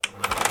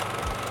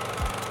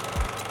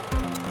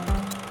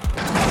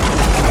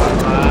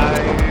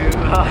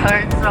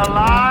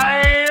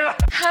alive!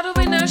 How do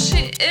we know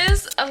she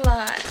is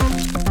alive?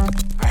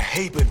 I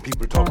hate when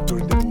people talk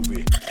during the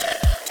movie.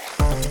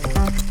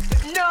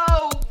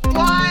 No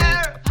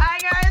wire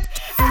hangers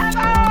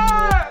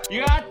ever!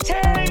 You are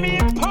tearing me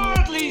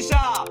apart,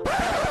 Lisa!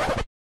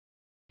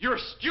 Your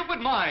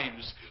stupid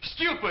minds!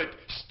 Stupid!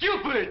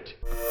 Stupid!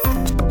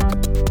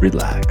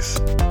 Relax.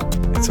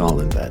 It's all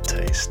in bad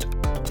taste.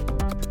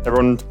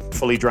 Everyone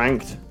fully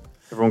dranked?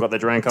 Everyone got their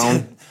drink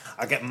on?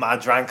 I get my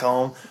drink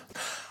on.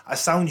 I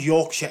sound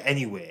Yorkshire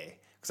anyway,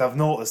 because I've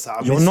noticed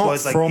that. You're not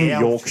from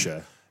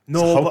Yorkshire. No,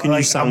 so how but can you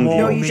like, sound I'm more No,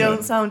 Yorkshire? you me.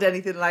 don't sound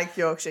anything like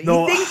Yorkshire.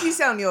 No. You think you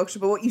sound Yorkshire,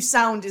 but what you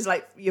sound is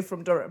like you're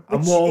from Durham, I'm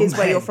which more is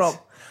where you're meant. from.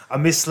 I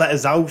missed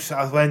letters out.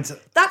 I went.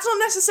 That's not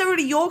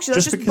necessarily Yorkshire.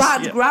 That's Just just because-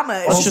 bad yeah. grammar.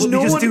 Well, It's just just no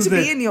because one do to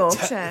the be in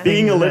Yorkshire.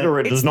 Being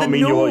illiterate It's does not the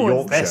mean you're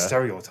north. Their Yorkshire.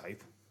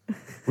 stereotype.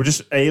 We're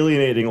just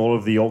alienating all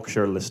of the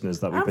Yorkshire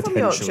listeners that we I'm from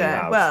potentially Yorkshire.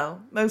 have.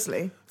 Well,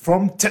 mostly.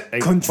 From Hey,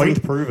 country.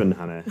 point proven,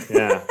 Hannah.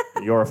 Yeah,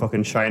 you're a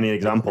fucking shiny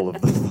example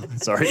of the.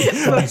 Sorry,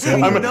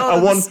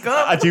 Northern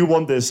scum. I do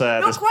want this.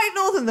 Not this quite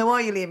northern though,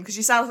 are you, Liam? Because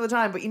you're south of the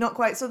time, but you're not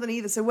quite southern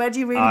either. So where do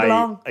you really I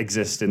belong?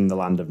 exist in the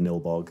land of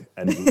Nilbog,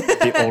 and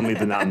only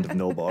the land of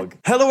Nilbog.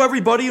 Hello,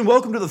 everybody, and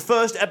welcome to the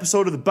first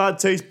episode of the Bad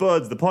Taste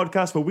Buds, the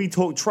podcast where we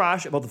talk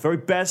trash about the very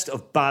best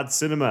of bad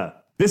cinema.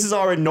 This is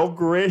our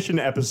inauguration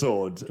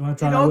episode. Do you want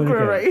to try that word again?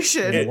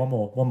 Inauguration. Yeah, one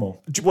more.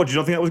 What, did you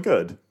not think that was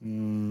good?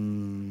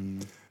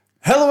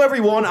 Hello,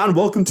 everyone, and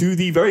welcome to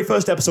the very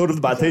first episode of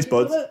the Bad Taste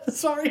Buds.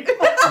 Sorry.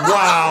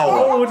 Wow.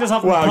 Oh, we're just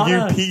having Wow,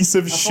 patter. you piece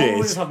of I thought we were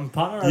shit. just having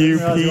patter. I You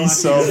didn't realise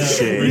piece were actually of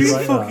shit. gonna You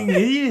rewrite fucking that.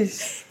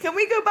 idiots. Can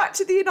we go back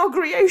to the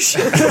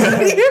inauguration?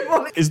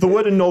 Is the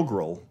word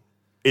inaugural?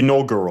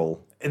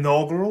 Inaugural.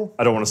 Inaugural.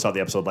 I don't want to start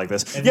the episode like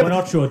this. If Yeah, we're but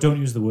not sure, don't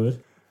use the word.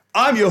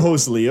 I'm your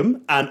host,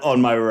 Liam, and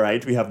on my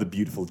right, we have the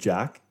beautiful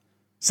Jack.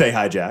 Say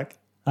hi, Jack.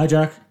 Hi,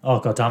 Jack. Oh,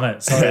 god damn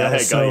it. Sorry, that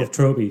was Got so you.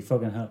 tropey.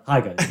 Fucking hell. Hi,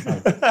 guys.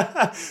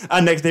 Hi.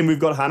 And next name, we've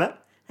got Hannah.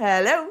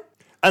 Hello.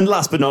 And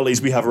last but not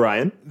least, we have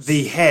Ryan.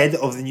 The head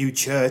of the new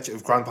church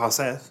of Grandpa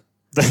Seth.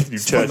 The new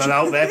Put church. that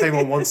out there if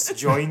anyone wants to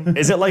join.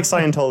 Is it like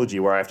Scientology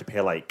where I have to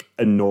pay like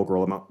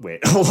inaugural amount?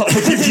 Wait, hold on.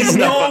 It's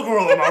not-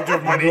 Inaugural amount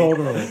of money.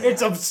 Inaugural.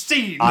 It's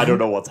obscene. I don't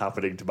know what's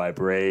happening to my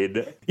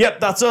brain. Yep,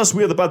 that's us.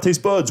 We are the Bad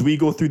Taste Buds. We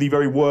go through the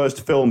very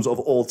worst films of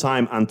all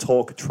time and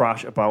talk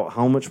trash about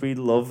how much we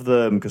love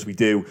them, because we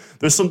do.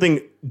 There's something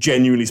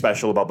genuinely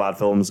special about bad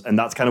films, and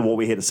that's kind of what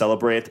we're here to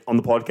celebrate on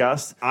the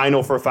podcast. I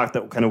know for a fact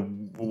that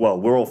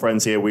we're all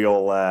friends here. We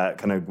all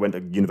kind of went to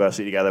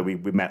university together. We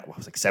met, what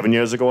was it, like 7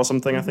 years ago or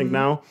something, I think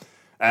now.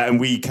 And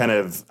we kind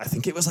of, I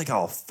think it was like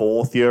our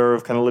fourth year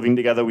of kind of living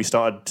together. We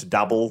started to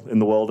dabble in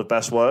the world of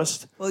Best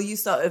Worst. Well, you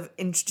sort of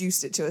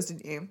introduced it to us,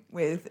 didn't you?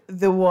 With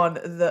the one,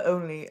 the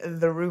only,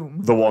 The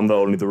Room. The one, the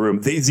only, The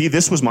Room. See,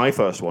 this was my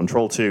first one,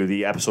 Troll 2.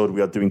 The episode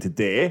we are doing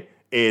today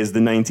is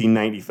the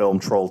 1990 film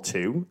Troll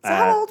 2. So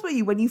how old were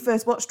you when you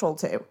first watched Troll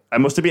 2? I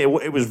must have been,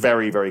 it was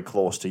very, very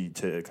close to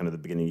kind of the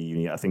beginning of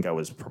uni. I think I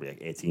was probably like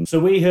 18. So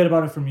we heard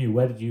about it from you.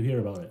 Where did you hear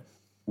about it?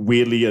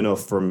 Weirdly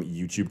enough, from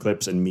YouTube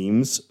clips and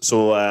memes.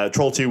 So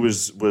Troll 2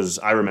 was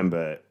I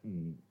remember,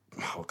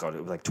 oh God,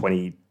 it was like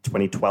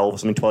 2012 or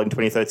something,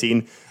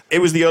 2013. It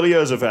was the early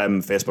years of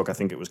Facebook. I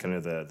think it was kind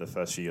of the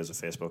first few years of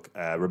Facebook.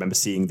 I remember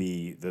seeing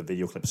the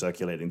video clip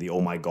circulating, the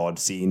oh my God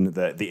scene,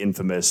 the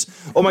infamous,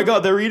 oh my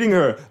God, they're eating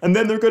her, and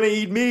then they're going to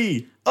eat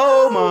me.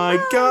 Oh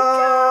my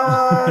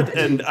God.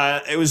 And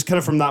it was kind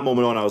of from that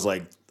moment on, I was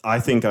like, I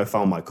think I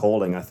found my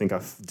calling. I think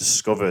I've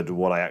discovered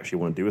what I actually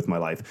want to do with my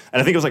life. And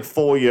I think it was like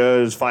 5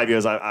 years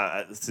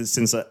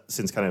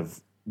since kind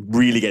of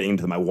really getting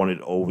into them. I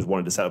always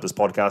wanted to set up this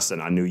podcast,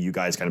 and I knew you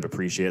guys kind of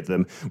appreciate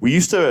them. We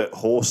used to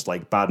host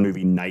like bad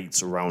movie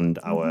nights around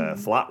our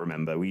flat,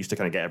 remember? We used to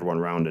kind of get everyone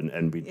around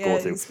and we'd Yeah, go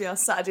it through. used to be our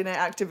Saturday night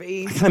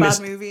activity, I bad miss,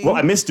 movie. well,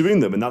 I miss doing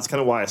them, and that's kind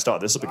of why I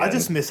started this up again. I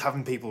just miss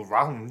having people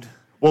round.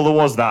 Well, there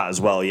was that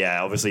as well,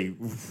 yeah. Obviously,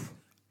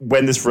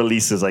 when this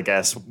releases, I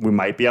guess, we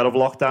might be out of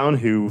lockdown.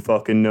 Who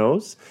fucking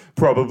knows?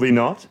 Probably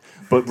not.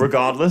 But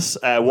regardless,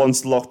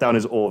 once lockdown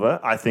is over,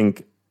 I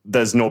think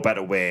there's no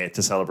better way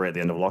to celebrate the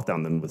end of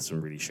lockdown than with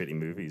some really shitty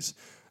movies.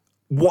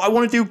 What I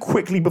want to do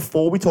quickly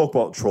before we talk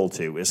about Troll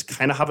 2 is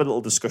kind of have a little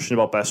discussion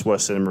about Best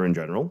Worst cinema in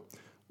general,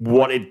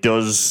 what it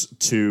does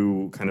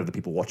to kind of the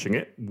people watching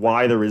it,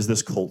 why there is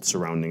this cult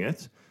surrounding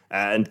it,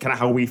 and kind of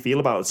how we feel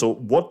about it. So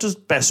what does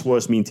Best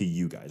Worst mean to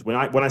you guys? When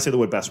I say the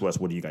word Best Worst,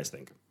 what do you guys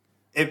think?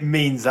 It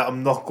means that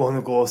I'm not going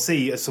to go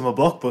see a summer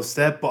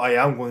blockbuster, but I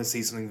am going to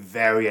see something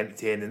very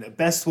entertaining.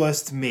 Best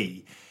Worst to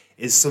me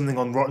is something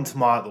on Rotten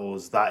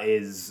Tomatoes that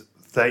is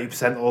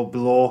 30% or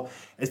below.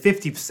 At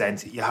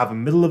 50%, you have a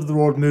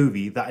middle-of-the-road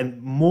movie that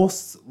in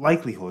most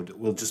likelihood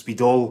will just be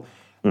dull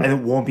and it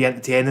won't be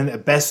entertaining.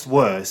 At Best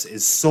Worst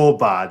is so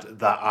bad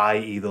that I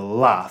either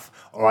laugh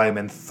or I am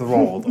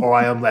enthralled or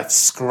I am left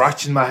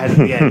scratching my head at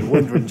the end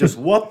wondering just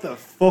what the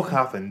fuck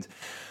happened.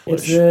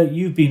 It's the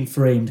you've been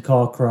framed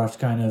car crash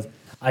kind of,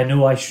 I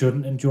know I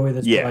shouldn't enjoy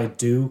this, Yeah. but I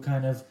do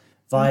kind of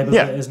vibe of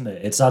Yeah. it, isn't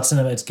it? It's that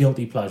cinema, it's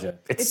guilty pleasure.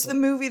 It's the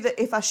movie that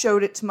if I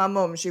showed it to my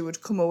mum, she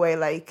would come away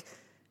like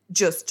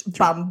just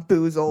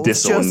bamboozled.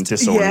 Disowned.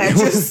 Yeah,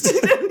 just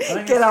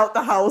get out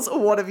the house.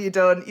 What have you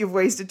done? You've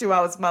wasted 2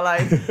 hours of my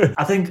life.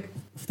 I think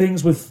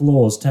things with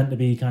flaws tend to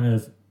be kind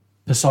of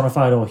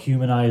personified or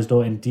humanized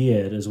or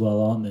endeared as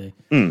well, aren't they?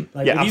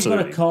 Like yeah, if you've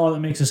got a car that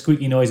makes a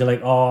squeaky noise, you're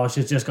like, oh,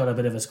 she's just got a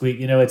bit of a squeak.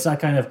 You know, it's that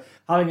kind of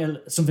having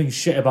something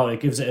shit about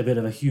it gives it a bit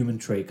of a human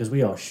trait because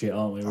we are shit,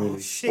 aren't we?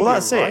 Really? Shit, Well,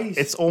 that's you're it. right.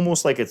 It's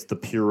almost like it's the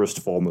purest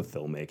form of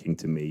filmmaking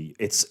to me.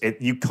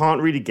 You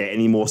can't really get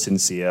any more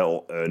sincere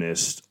or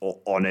earnest or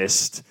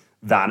honest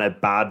than a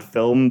bad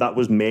film that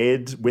was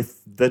made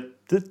with the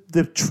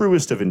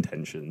truest of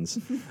intentions.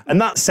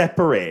 And that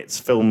separates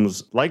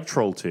films Like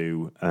Troll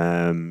 2,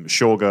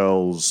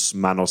 Showgirls,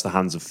 Manos, The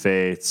Hands of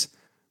Fate,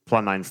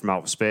 Plan 9 from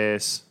Outer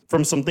Space.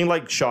 from something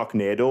like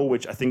Sharknado,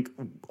 which I think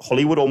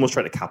Hollywood almost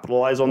tried to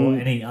capitalize on. Or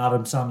any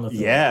Adam Sandler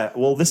film. Yeah,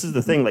 well, this is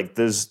the thing. Like,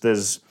 there's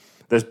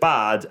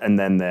bad, and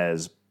then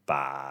there's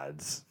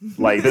bad.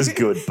 Like, there's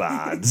good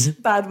bad.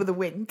 Bad with a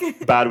wink.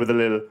 Bad with a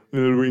little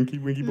winky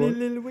boy.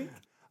 Little wink.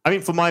 I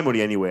mean, for my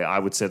money anyway, I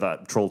would say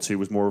that Troll 2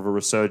 was more of a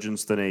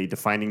resurgence than a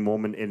defining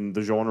moment in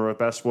the genre of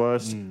Best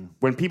Worst.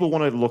 When people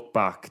want to look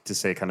back to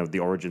say kind of the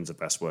origins of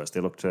Best Worst,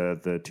 they look to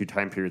the two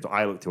time periods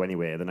I look to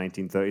anyway, the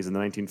 1930s and the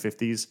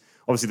 1950s.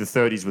 Obviously,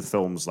 the 30s with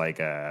films like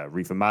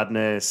Reefer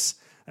Madness,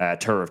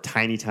 Terror of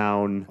Tiny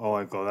Town. Oh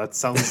my god, that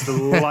sounds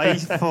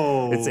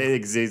delightful.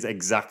 It's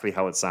exactly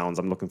how it sounds.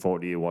 I'm looking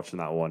forward to you watching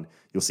that one.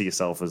 You'll see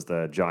yourself as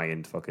the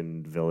giant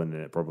fucking villain in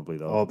it, probably,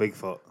 though. Oh,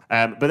 Bigfoot.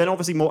 But then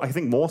obviously, I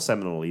think more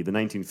seminally, the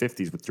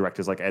 1950s with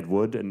directors like Ed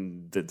Wood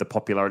and the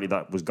popularity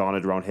that was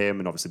garnered around him,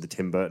 and obviously the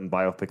Tim Burton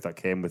biopic that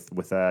came with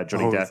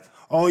Johnny Depp.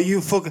 Oh,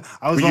 you fucking...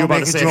 I was Were you about to about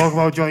make to a say- joke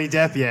about Johnny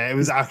Depp. Yeah, it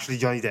was actually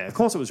Johnny Depp. Of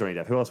course it was Johnny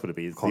Depp. Who else would it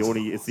be?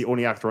 It's the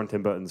only actor on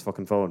Tim Burton's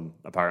fucking phone,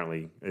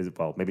 apparently.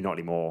 Well, maybe not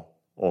anymore.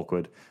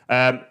 Awkward.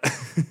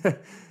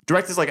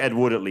 Directors like Ed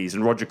Wood, at least,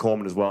 and Roger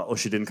Corman as well,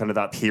 ushered in kind of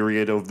that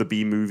period of the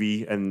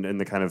B-movie and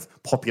the kind of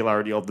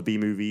popularity of the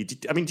B-movie.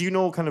 Do you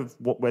know kind of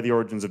where the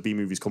origins of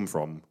B-movies come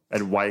from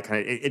and why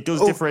it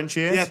does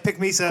differentiate? Yeah, pick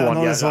me, sir. Go on, I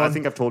know yeah, this I one.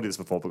 think I've told you this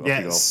before, but off you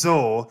Yeah, go.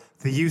 so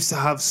they used to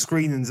have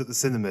screenings at the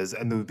cinemas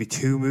and there would be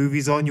two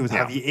movies on. You would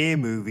have your A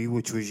movie,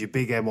 which was your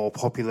bigger, more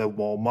popular,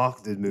 more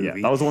marketed movie. Yeah,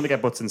 that was the one to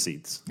get butts and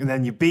seats. And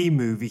then your B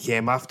movie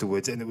came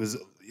afterwards and it was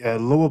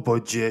lower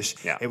budget.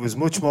 Yeah. It was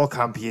much more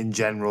campy in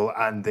general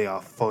and they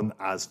are fun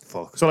as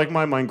fuck. So like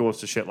my mind goes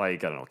to shit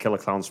like, I don't know, Killer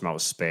Clowns from Outer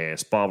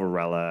Space,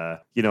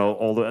 Barbarella, you know,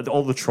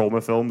 all the trauma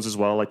films as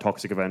well, like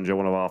Toxic Avenger,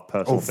 one of our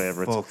personal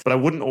favorites. fuck. But I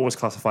wouldn't always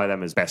classify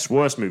them as best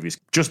worst movies.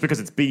 Just because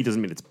it's B doesn't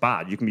mean it's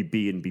bad. You can be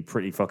B and be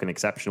pretty fucking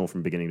exceptional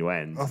from beginning to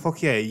end. Oh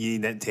fuck yeah, you need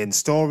an entertaining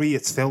story,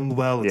 it's filmed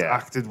well, it's Yeah.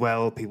 acted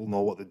well, people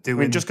know what they're I doing.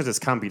 mean, just because it's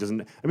campy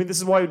doesn't. I mean, this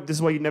is why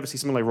you never see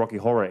something like Rocky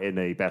Horror in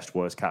a best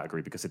worst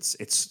category because it's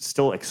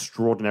still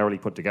extraordinarily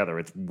put together.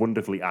 It's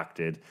wonderfully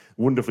acted,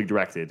 wonderfully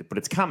directed, but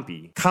it's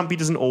campy. Campy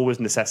doesn't always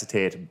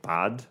necessitate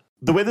bad.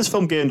 The way this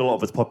film gained a lot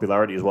of its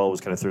popularity as well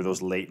was kind of through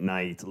those late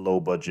night, low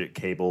budget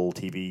cable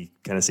TV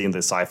kind of seeing the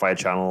Sci-Fi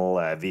Channel,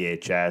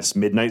 VHS,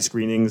 midnight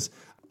screenings.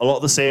 A lot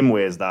of the same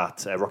ways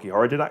that Rocky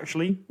Horror did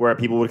actually, where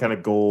people would kind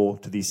of go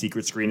to these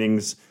secret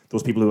screenings,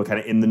 those people who were kind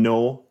of in the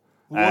know.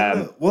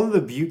 One of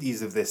the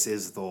beauties of this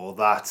is, though,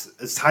 that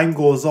as time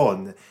goes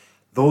on,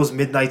 those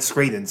midnight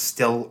screenings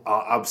still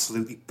are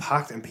absolutely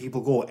packed and people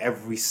go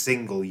every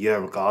single year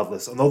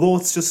regardless. And although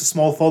it's just a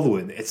small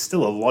following, it's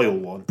still a loyal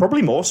one.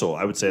 Probably more so,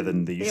 I would say,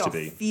 than they They used are to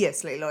be.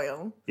 fiercely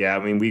loyal. Yeah, I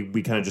mean,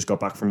 we kind of just got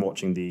back from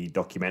watching the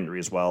documentary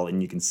as well,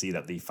 and you can see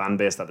that the fan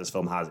base that this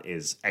film has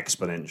is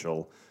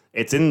exponential.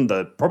 It's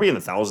probably in the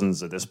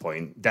thousands at this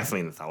point, definitely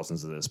in the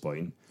thousands at this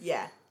point.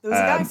 Yeah. There was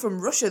a guy from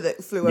Russia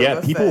that flew Yeah,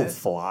 over people for...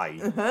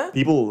 fly.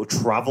 People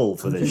travel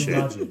for this shit.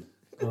 Imagine.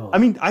 God. I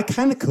mean, I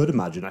kind of could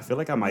imagine. I feel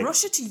like I might.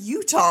 Russia to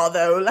Utah,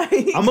 though. Like,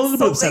 I'm a little bit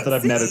Salt upset Lake that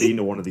I've never City. been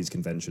to one of these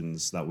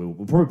conventions that we'll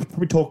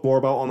probably talk more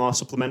about on our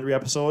supplementary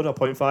episode, our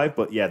point 5.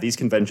 But yeah, these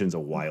conventions are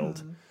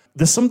wild.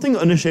 There's something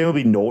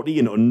unashamedly naughty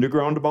and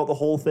underground about the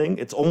whole thing.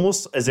 It's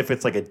almost as if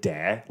it's like a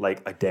dare.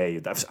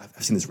 I've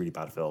seen this really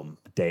bad film.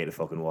 A dare to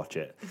fucking watch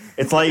it.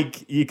 It's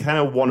like you kind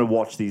of want to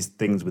watch these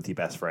things with your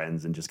best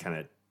friends and just kind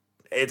of.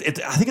 I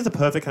think it's a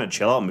perfect kind of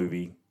chill out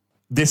movie.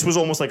 This was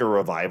almost like a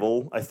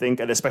revival, I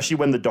think, and especially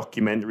when the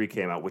documentary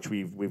came out, which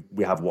we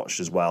have watched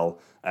as well.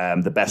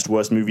 The Best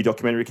Worst movie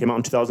documentary came out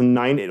in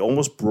 2009. It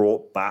almost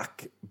brought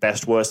back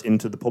Best Worst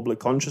into the public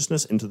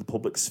consciousness, into the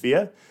public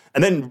sphere.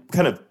 And then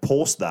kind of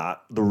post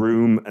that, The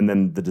Room and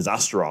then The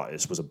Disaster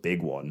Artist was a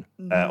big one.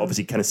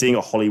 Obviously, kind of seeing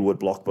a Hollywood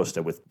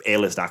blockbuster with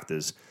A-list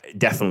actors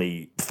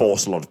definitely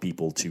forced a lot of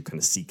people to kind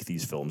of seek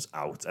these films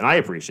out. And I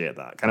appreciate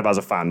that. Kind of as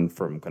a fan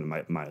from kind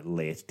of my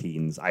late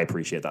teens, I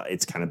appreciate that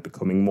it's kind of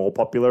becoming more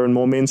popular and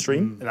more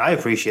mainstream. And I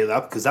appreciate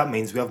that because that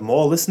means we have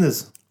more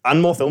listeners. And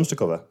more films to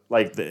cover.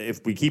 Like,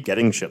 if we keep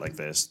getting shit like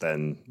this,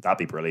 then that'd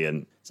be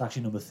brilliant. It's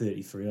actually number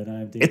 33 on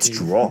IMDb. It's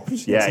dropped.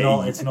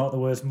 Yeah. It's not the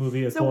worst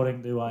movie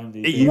according to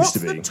IMDb. It used What's to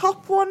be. the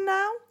top one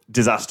now?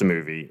 disaster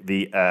movie.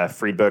 The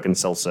Friedberg and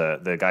Seltzer,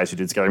 the guys who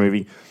did Scary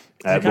Movie.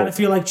 I kind of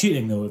feel like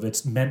cheating though. If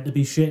it's meant to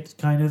be shit,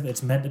 kind of,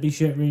 it's meant to be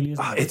shit. Really,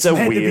 isn't it? It's a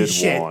meant to be weird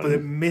shit, one. but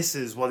it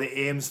misses what it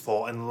aims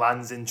for and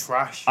lands in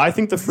trash. I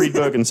think the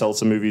Friedberg and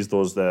Seltzer movies,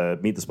 those the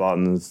Meet the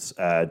Spartans,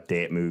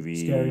 date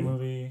movie, Scary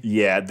Movie.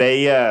 Yeah,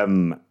 they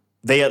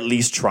at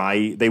least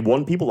try. They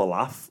want people to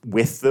laugh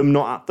with them,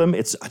 not at them.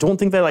 I don't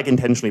think they're like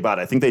intentionally bad.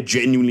 I think they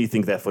genuinely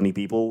think they're funny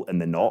people,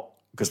 and they're not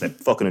because they're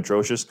fucking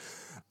atrocious.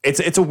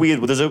 It's a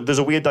weird. There's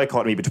a weird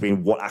dichotomy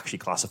between what actually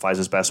classifies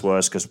as best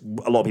worst, because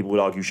a lot of people would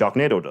argue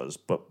Sharknado does.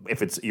 But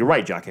you're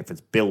right, Jack. If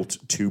it's built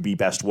to be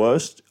best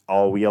worst,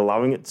 are we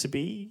allowing it to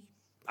be?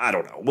 I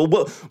don't know.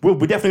 We're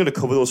definitely going to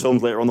cover those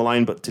films later on the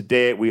line, but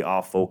today we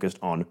are focused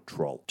on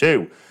Troll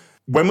 2.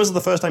 When was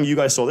the first time you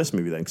guys saw this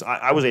movie then? Because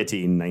I was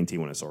 18, 19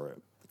 when I saw it.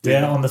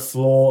 Yeah, on the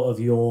floor of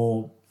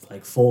your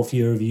like 4th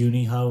year of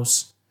uni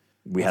house.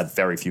 We had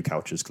very few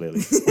couches,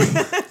 clearly.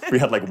 We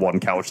had like one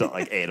couch that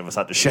like 8 of us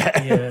had to share.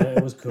 Yeah,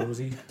 it was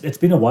cozy. It's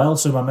been a while,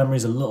 so my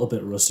memory's a little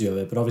bit rusty of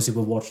it, but obviously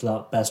we've watched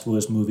that best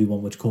worst movie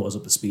one which caught us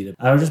up to speed.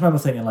 I just remember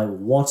thinking like,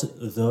 what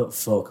the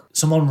fuck?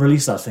 Someone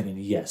released that thinking,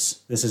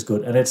 yes, this is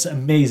good. And it's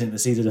amazing to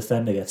see the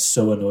Defender get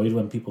so annoyed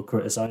when people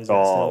criticise it.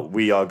 Oh,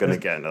 we are going to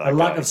get into that. A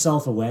lack of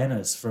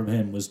self-awareness from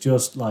him was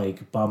just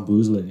like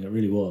bamboozling. It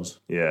really was.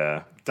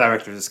 Yeah.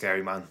 Director is a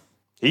scary man.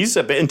 He's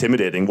a bit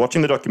intimidating.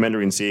 Watching the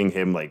documentary and seeing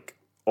him like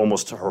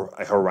almost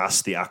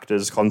harass the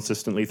actors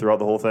consistently throughout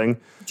the whole thing.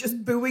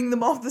 Just booing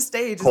them off the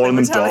stage. Calling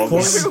them dogs.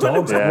 Calling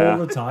dogs Yeah.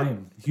 all the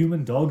time.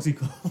 Human dogs, he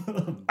called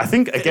them. I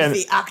think, again,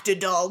 The actor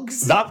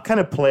dogs. that kind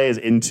of plays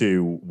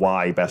into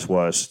why Best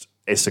Worst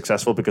is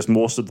successful, because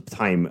most of the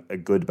time a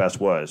good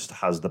Best Worst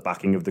has the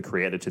backing of the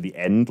creator to the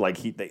end. Like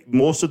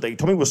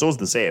Tommy Wiseau's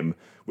the same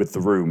with The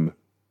Room.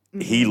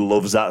 He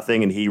loves that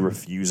thing and he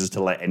refuses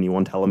to let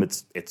anyone tell him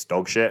it's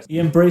dog shit. He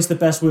embraced the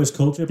best worst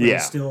culture, but Yeah. he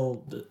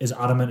still is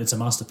adamant it's a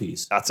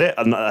masterpiece. That's it.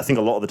 And I think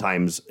a lot of the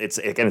times it's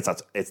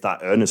that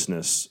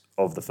earnestness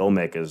of the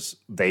filmmakers.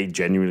 They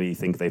genuinely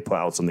think they put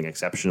out something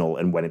exceptional,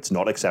 and when it's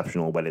not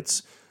exceptional, when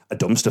it's a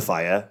dumpster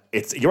fire,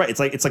 you're right. It's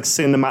like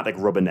cinematic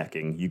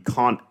rubbernecking. You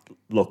can't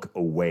look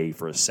away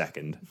for a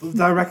second. The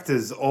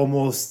directors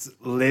almost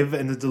live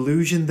in the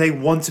delusion. They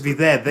want to be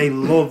there. They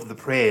love the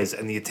praise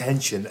and the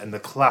attention and the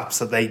claps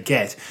that they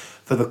get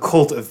for the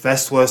cult of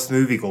best worst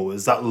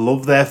moviegoers that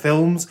love their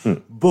films.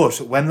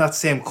 But when that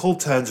same cult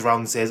turns around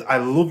and says, I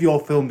love your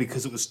film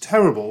because it was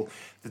terrible,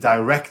 the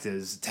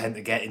directors tend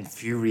to get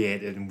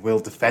infuriated and will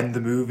defend the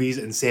movies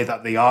and say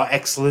that they are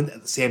excellent,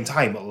 at the same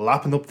time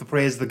lapping up the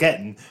praise they're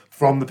getting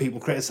from the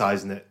people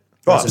criticising it.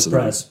 Press is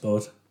press,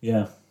 but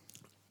yeah.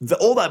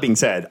 All that being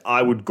said,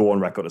 I would go on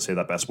record to say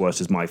that Best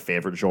Worst is my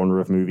favorite genre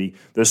of movie.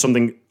 There's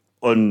something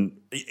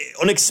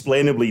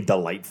unexplainably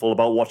delightful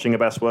about watching a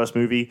Best Worst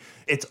movie.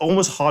 It's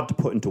almost hard to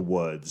put into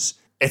words.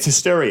 It's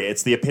hysteria.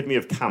 It's the epitome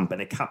of camp,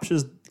 and I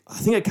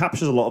think it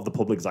captures a lot of the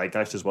public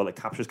zeitgeist as well. It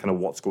captures kind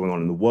of what's going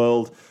on in the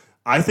world.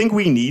 I think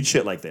we need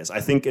shit like this. I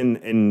think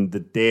in the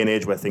day and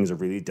age where things are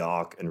really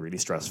dark and really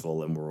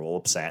stressful and we're all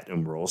upset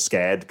and we're all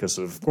scared because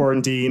of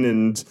quarantine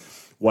and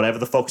whatever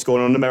the fuck's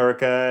going on in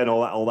America and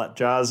all that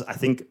jazz, I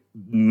think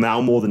now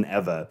more than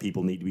ever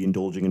people need to be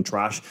indulging in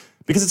trash,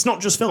 because it's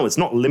not just film. It's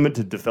not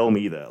limited to film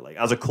either. Like,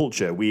 as a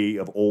culture, we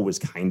have always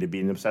kind of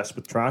been obsessed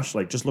with trash.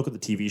 Like, just look at the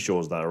TV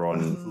shows that are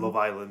on Love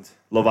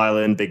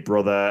Island, Big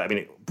Brother. I mean,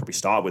 it probably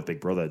started with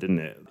Big Brother, didn't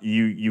it?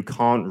 You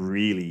can't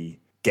really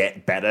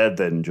get better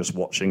than just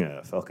watching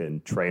a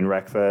fucking train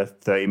wreck for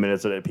 30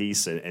 minutes at a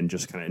piece and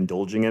just kind of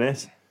indulging in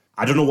it.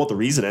 I don't know what the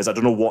reason is. I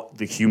don't know what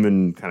the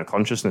human kind of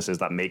consciousness is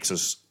that makes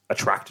us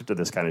attracted to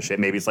this kind of shit.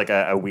 Maybe it's like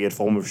a weird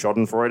form of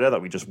schadenfreude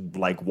that we just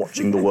like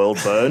watching the world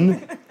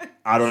burn.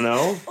 I don't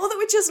know. Or that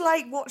we just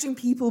like watching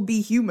people be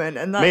human,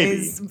 and that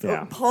Maybe, is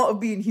yeah. part of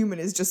being human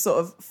is just sort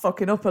of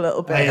fucking up a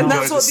little bit. I And enjoy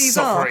that's the what these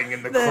are. suffering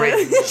and the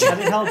cringe. And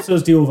it helps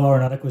us deal with our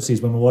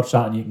inadequacies when we watch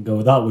that and you can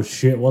go, that was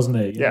shit, wasn't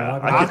it? You Yeah, know,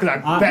 I could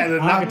have better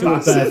than I that could do a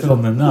better bastard.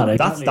 film than that.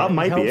 Exactly. That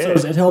might be helps it.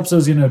 Us, it helps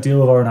us,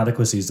 deal with our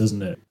inadequacies,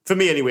 doesn't it? For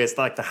me, anyway, it's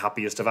like the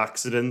happiest of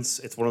accidents.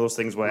 It's one of those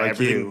things where Like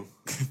everything...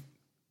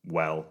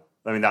 Well,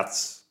 I mean,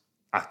 that's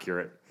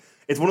accurate.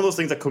 It's one of those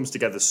things that comes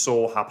together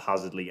so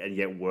haphazardly and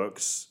yet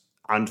works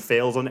and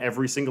fails on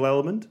every single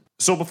element.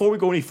 So before we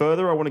go any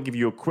further, I want to give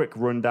you a quick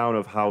rundown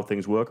of how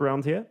things work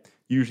around here.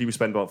 Usually we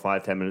spend about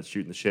 5-10 minutes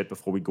shooting the shit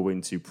before we go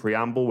into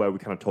preamble, where we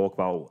kind of talk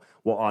about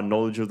what our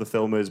knowledge of the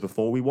film is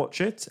before we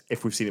watch it,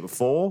 if we've seen it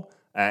before,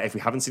 if we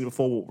haven't seen it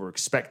before, what we're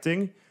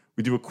expecting.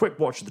 We do a quick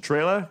watch of the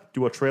trailer,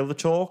 do our trailer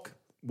talk.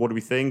 What do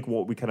we think?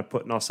 What we kind of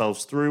putting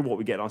ourselves through? What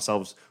we getting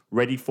ourselves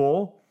ready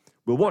for?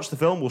 We'll watch the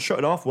film. We'll shut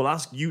it off. We'll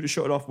ask you to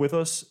shut it off with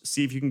us.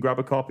 See if you can grab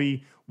a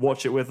copy.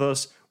 Watch it with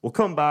us. We'll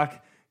come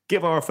back,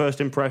 give our first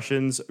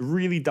impressions,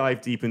 really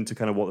dive deep into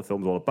kind of what the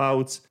film's all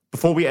about.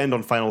 Before we end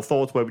on final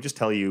thoughts, where we just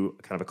tell you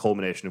kind of a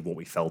culmination of what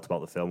we felt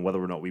about the film,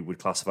 whether or not we would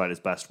classify it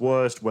as best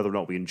worst, whether or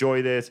not we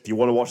enjoyed it. If you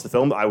want to watch the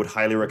film, I would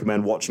highly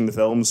recommend watching the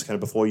films kind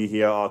of before you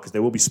hear our, because they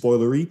will be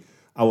spoilery,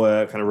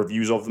 our kind of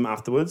reviews of them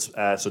afterwards.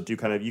 So do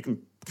kind of, you can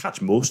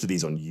catch most of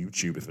these on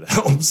YouTube if it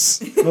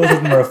helps. Most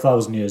of them are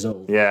 1,000 years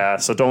old. Yeah,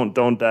 so don't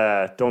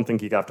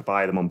think you have to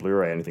buy them on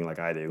Blu-ray or anything like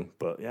I do.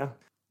 But yeah,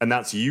 and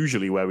that's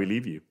usually where we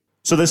leave you.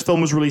 So this film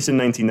was released in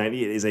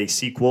 1990. It is a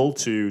sequel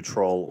to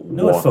Troll 1.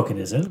 No, it fucking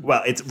isn't.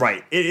 Well, it's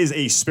right. It is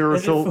a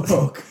spiritual.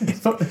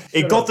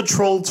 It got the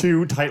Troll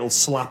 2 title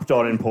slapped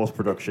on in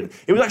post-production.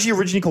 It was actually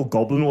originally called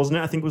Goblin, wasn't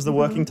it? I think was the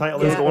working title.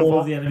 It was going All for.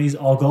 of the enemies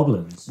are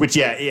goblins. Which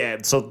yeah.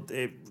 So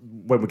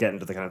when we get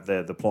into the kind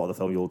of the plot of the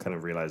film, you'll kind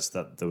of realize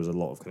that there was a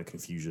lot of kind of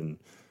confusion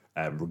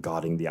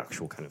regarding the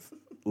actual kind of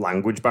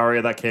language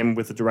barrier that came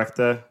with the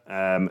director.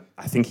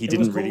 I think he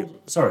didn't really.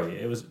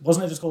 Sorry,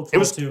 wasn't it just called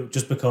Troll 2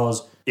 just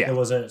because there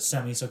was a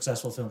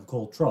semi-successful film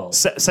called Troll?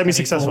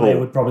 Semi-successful. It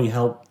would probably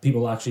help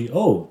people actually.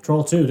 Oh,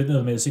 Troll 2! Didn't know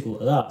they made a sequel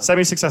to that.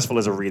 Semi-successful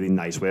is a really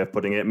nice way of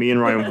putting it. Me and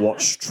Ryan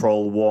watched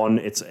Troll 1.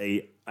 It's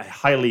a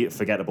highly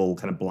forgettable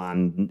kind of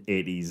bland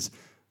 80s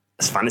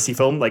fantasy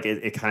film. Like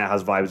it kind of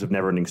has vibes of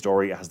Neverending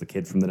Story. It has the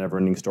kid from the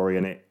Neverending Story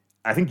in it.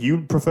 I think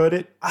you preferred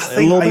it. I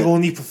think I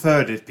only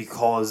preferred it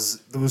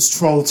because there was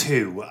Troll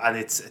 2, and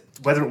it's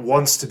whether it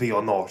wants to be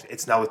or not,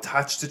 it's now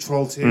attached to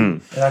Troll 2.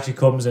 It actually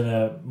comes in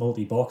a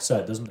multi-box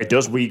set, doesn't it? It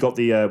does. We got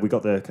the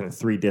kind of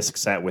 3-disc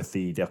set with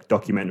the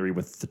documentary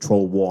with the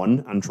Troll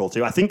 1 and Troll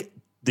 2. I think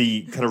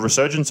the kind of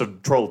resurgence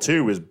of Troll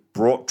 2 has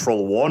brought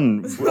Troll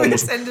 1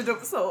 It's ended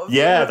up sort of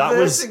that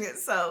reversing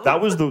itself.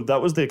 That was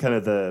the kind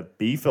of the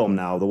B film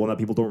now. The one that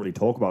people don't really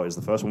talk about is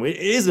the first one. It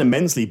is an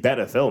immensely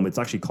better film. It's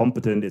actually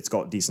competent. It's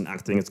got decent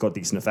acting. It's got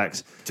decent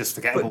effects. Just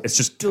forgettable. But it's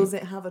just. Does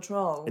it have a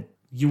troll?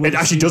 It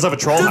actually does have a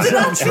troll. It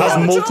has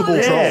multiple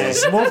trolls.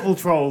 Yes, multiple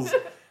trolls.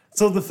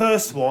 So the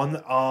first one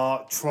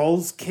are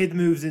trolls. Kid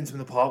moves into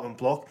an apartment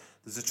block.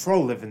 There's a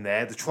troll living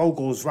there. The troll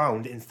goes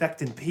round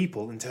infecting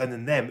people and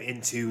turning them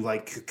into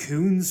like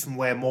cocoons from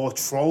where more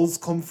trolls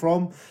come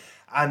from.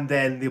 And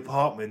then the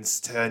apartments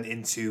turn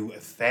into a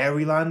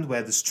fairyland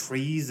where there's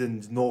trees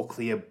and no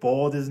clear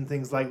borders and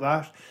things like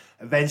that.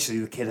 Eventually,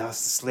 the kid has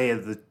to slay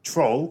the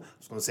troll. I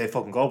was going to say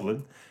fucking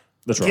goblin.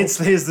 The kid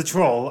slays the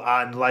troll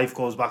and life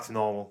goes back to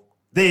normal.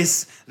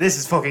 This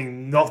is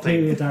fucking nothing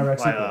Clearly a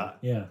direct like sequel. that.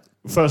 Yeah.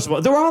 First of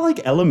all, there are like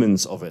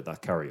elements of it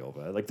that carry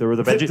over. Like there are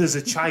There's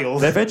a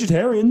child. They're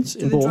vegetarians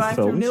Do in they both drive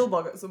through films.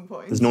 Nilbog at some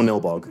point? There's no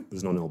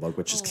Nilbog,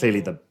 which is clearly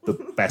the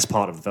best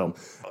part of the film.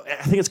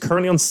 I think it's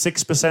currently on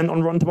 6%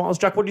 on Rotten Tomatoes.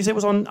 Jack, what did you say it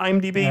was on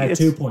IMDb? It's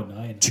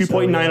 2.9.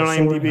 2.9 on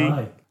soaring IMDb.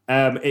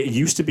 high. It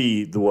used to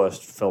be the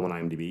worst film on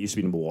IMDb. It used to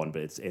be number 1,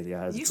 but it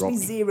has It used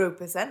dropped. to be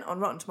 0% on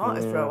Rotten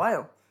Tomatoes for a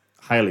while.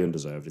 Highly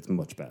undeserved. It's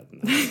much better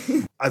than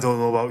that. I don't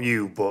know about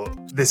you,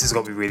 but this has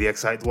got me really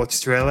excited to watch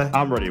the trailer.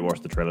 I'm ready to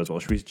watch the trailer as well.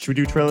 Should we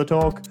do trailer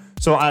talk?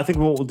 So I think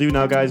what we'll do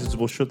now, guys, is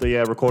we'll shut the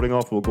recording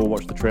off. We'll go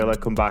watch the trailer,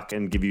 come back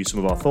and give you some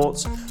of our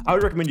thoughts. I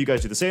would recommend you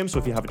guys do the same. So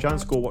if you have a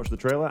chance, go watch the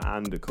trailer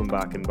and come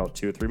back in about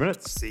 2 or 3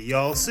 minutes. See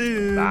y'all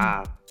soon.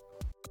 Bye.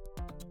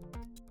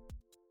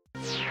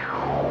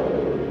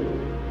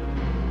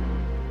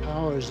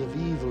 Powers of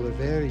evil are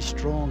very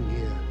strong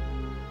here.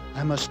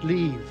 I must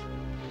leave.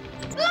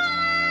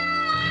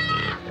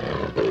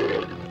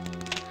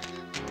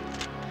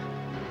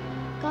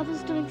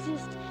 Goblins don't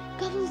exist.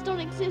 Goblins don't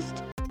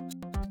exist.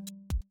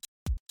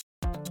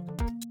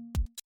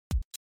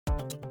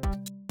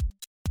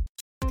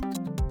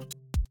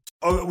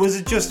 Or was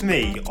it just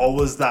me, or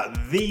was that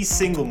the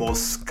single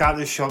most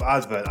scattershot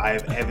advert I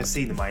have ever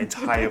seen in my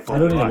entire I fucking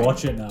don't need life? to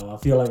watch it now. I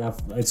feel like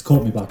it's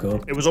caught me back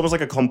up. It was almost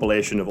like a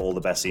compilation of all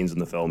the best scenes in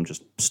the film,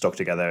 just stuck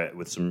together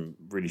with some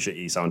really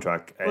shitty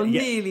soundtrack. Well,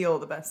 nearly all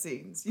the best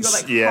scenes. You got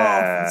like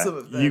half of some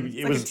of them.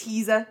 It's like a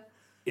teaser.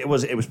 It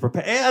was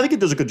prepared. I think it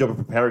does a good job of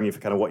preparing you for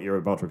kind of what you're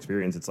about to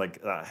experience. It's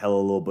like that hella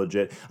low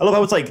budget. I love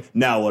how it's like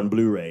now on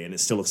Blu-ray and it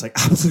still looks like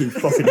absolute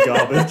fucking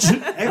garbage.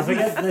 I think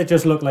they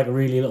just look like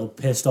really little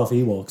pissed off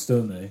Ewoks,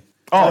 don't they?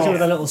 Oh, Especially with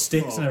their little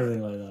sticks and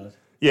everything like that.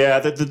 Yeah,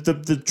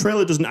 the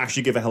trailer doesn't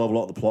actually give a hell of a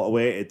lot of the plot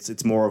away.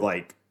 It's more of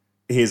like,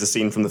 here's a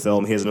scene from the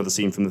film, here's another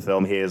scene from the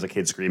film, here's a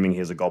kid screaming,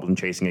 here's a goblin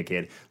chasing a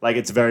kid. Like,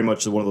 it's very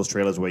much one of those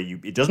trailers where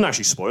it doesn't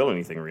actually spoil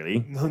anything,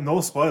 really.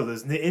 No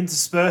spoilers. And it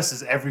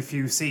intersperses every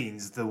few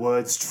scenes the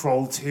words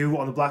Troll 2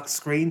 on the black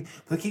screen,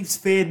 but it keeps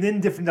fading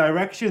in different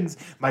directions.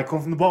 Might come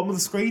from the bottom of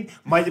the screen,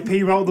 might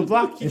appear out of the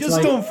black. You It's just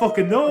like- don't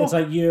fucking know. It's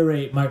like year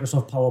 8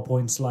 Microsoft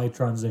PowerPoint slide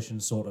transition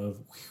sort of.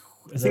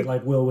 Is it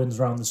like whirlwinds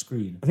around the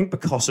screen? I think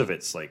because of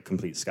its like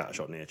complete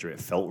scattershot nature,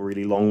 it felt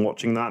really long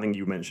watching that. I think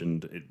you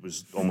mentioned it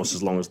was almost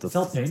as long as the. It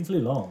felt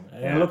painfully long.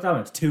 I looked down,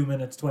 it's 2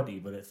 minutes 20,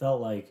 but it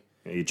felt like.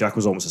 Yeah, Jack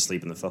was almost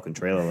asleep in the fucking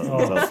trailer.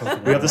 Oh,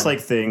 We have this like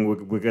thing.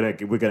 We're gonna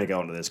get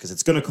onto this because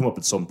it's gonna come up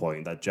at some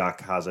point that Jack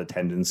has a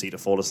tendency to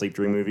fall asleep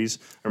during movies.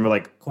 And we're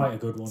like, quite a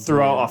good one.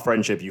 Throughout our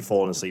friendship, you've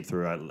fallen asleep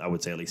through. I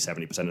would say at least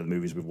 70% of the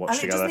movies we've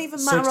watched And it together. doesn't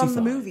even matter on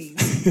the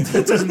movies.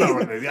 It doesn't matter on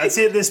the movie. I'd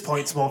say at this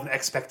point it's more of an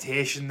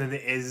expectation than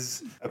it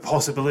is a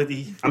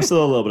possibility. I'm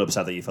still a little bit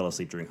upset that you fell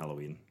asleep during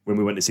Halloween when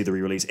we went to see the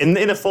re-release in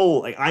a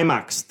full like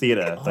IMAX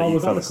theater. Oh, we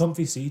got the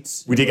comfy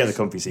seats. We did get the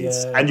comfy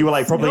seats, Yeah. and you were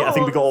like, probably. I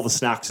think we got all the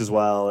snacks as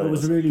well. It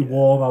was really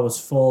warm. I was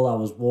full. I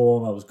was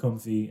warm. I was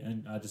comfy,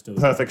 and I just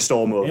perfect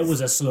storm of. It was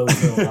a slow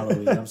film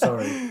Halloween. I'm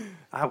sorry.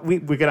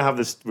 We're gonna have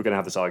this. We're gonna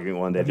have this argument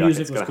one day. The Jack.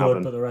 music It's was gonna good,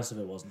 happen. but the rest of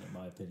it wasn't, in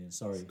my opinion.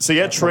 Sorry. So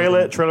yeah, That's my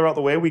opinion. trailer out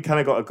the way. We kind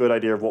of got a good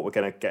idea of what we're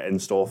gonna get in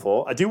store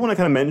for. I do want to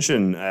kind of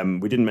mention.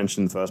 We didn't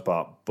mention the first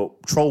part, but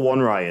Troll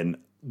 1, Ryan.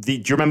 Do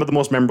you remember the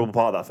most memorable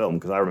part of that film?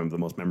 Because I remember the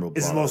most memorable.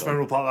 Is part the of most that film.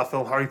 memorable part of that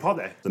film Harry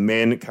Potter? The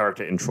main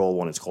character in Troll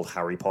 1 is called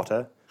Harry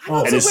Potter.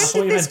 Oh, And so it's-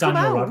 when did this come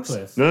Daniel out?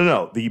 Radcliffe.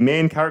 No. The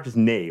main character's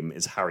name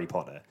is Harry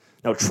Potter.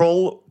 Now,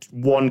 Troll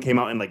 1 came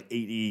out in like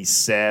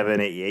 87,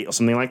 88 or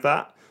something like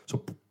that.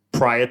 So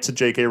prior to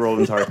J.K.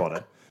 Rowling's Harry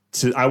Potter.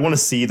 I want to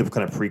see the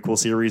kind of prequel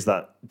series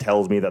that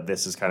tells me that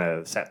this is kind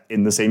of set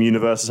in the same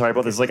universe as Harry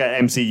Potter. It's like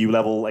an MCU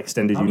level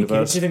extended How many kids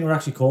universe. do you think were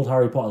actually called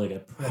Harry Potter? They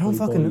get probably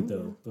fucking bullied, know.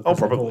 though. because Oh, they're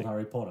probably. called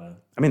Harry Potter.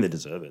 I mean, they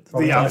deserve it.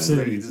 Probably They five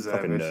absolutely series. deserve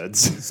Fucking it. nerds.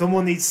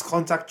 Someone needs to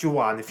contact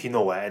Joanne if you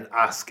know her and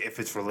ask if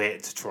it's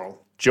related to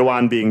Troll.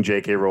 Joanne being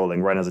J.K.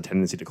 Rowling, Ryan has a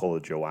tendency to call her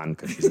Joanne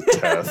because she's a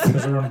turf.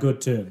 Because they're on good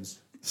terms.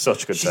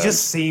 Such good She terms.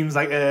 just seems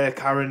like a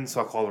Karen,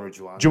 so I call her a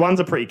Joanne. Joanne's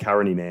a pretty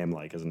Karen-y name,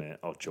 like, isn't it?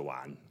 Oh,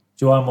 Joanne.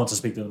 Joanne wants to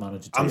speak to the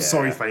manager too. I'm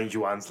sorry if any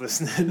Joanne's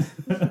listening.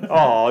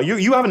 Oh,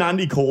 you have an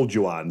Andy called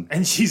Joanne.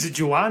 And she's a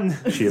Joanne.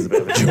 She is a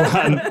bit of a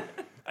Joanne.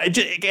 I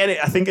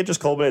think it just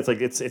culminates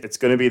like it's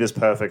going to be this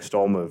perfect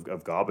storm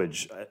of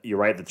garbage. You're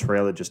right. The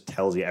trailer just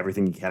tells you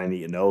everything you kind of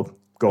need to know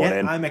going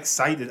in. I'm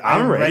excited.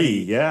 I'm I'm ready, ready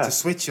yeah. to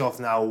switch off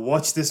now,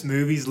 watch this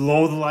movie,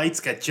 lower the lights,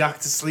 get Jack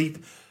to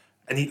sleep,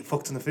 and eat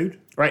fuck ton of food.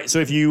 Right. So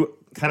if you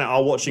kind of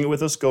are watching it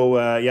with us, go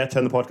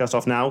turn the podcast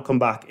off now. Come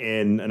back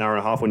in an hour and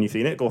a half when you've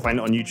seen it. Go find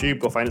it on YouTube.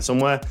 Go find it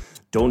somewhere.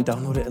 Don't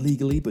download it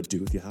illegally, but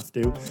do if you have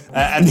to.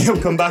 And you'll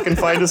come back and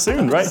find us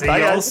soon. Right. See Bye,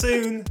 y'all guys.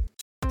 soon.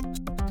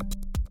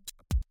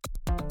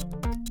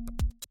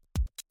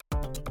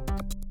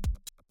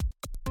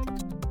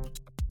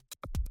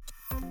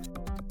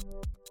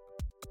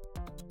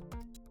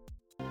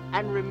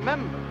 And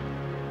remember,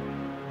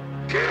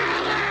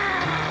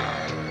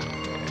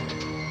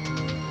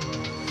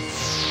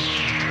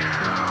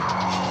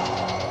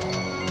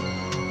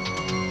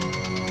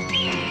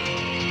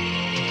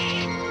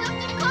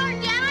 Dr. Carr,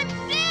 Dad, I'm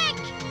sick!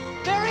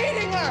 they're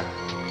eating her!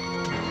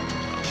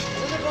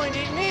 Then they're going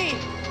to eat me!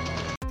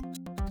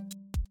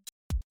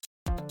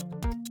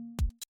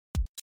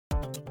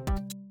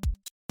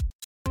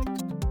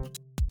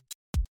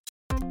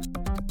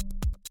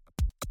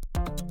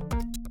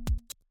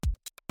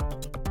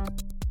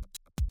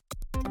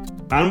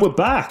 And we're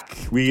back.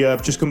 We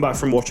have just come back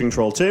from watching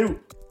Troll 2.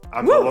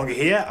 I'm no longer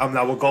here. I'm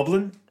now a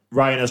goblin.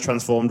 Ryan has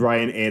transformed.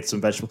 Ryan ate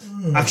some vegetables.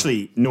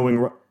 Actually,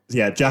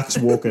 Jack's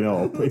woken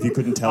up. If you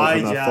couldn't tell Hi,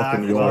 from that Jack.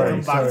 fucking Welcome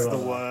yawn. back to Sorry the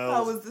about world.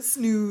 How was the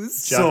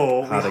snooze? Jack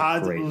So had we a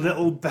had great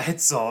little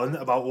bets on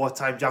about what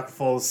time Jack would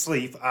fall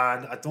asleep,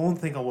 and I don't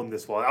think I won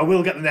this one. I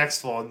will get the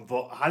next one,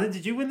 but Hannah,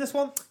 did you win this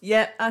one?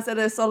 Yeah, I said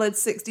a solid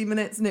 60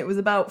 minutes and it was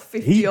about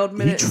 50 odd He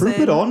minutes trooped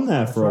in. it on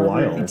there for a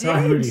while. I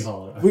tried really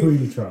hard. I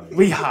really tried.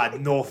 We had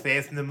no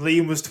faith in him.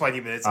 Liam was 20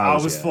 minutes. I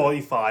was yeah.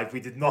 45. We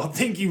did not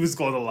think he was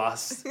going to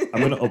last. I'm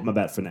going to up my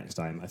bet for next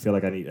time. I feel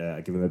like I need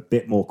to give him a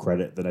bit more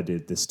credit than I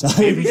did this time.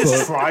 Maybe but-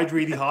 just tried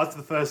really hard for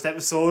the first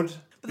episode.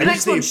 But the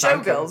next one's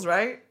Showgirls,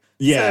 right?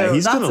 yeah, So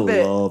he's that's going a to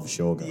bit- love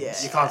Showgirls. Yeah.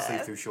 You can't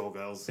sleep through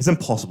Showgirls. It's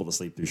impossible to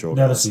sleep through Showgirls.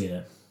 Never seen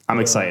it. I'm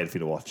excited for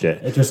you to watch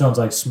it. It just sounds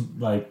like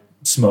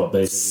smut,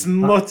 basically.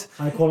 Smut.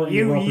 High quality.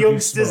 You well-produced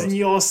youngsters smut. and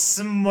your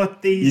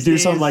smut these You do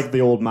days. sound like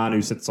the old man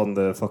who sits on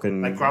the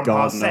fucking Like Grandpa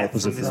garden Seth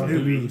opposite from this from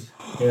movie.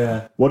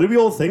 Yeah. What did we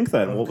all think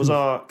then? What was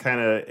our kind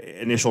of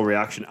initial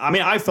reaction? I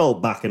mean, I fell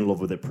back in love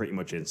with it pretty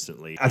much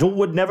instantly.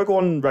 Would never go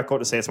on record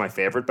to say it's my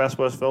favorite best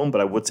worst film, but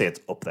I would say it's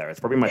up there.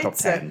 It's probably my top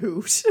It's a 10.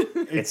 hoot.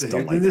 It's the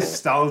delightful.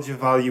 nostalgia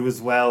value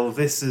as well.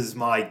 This is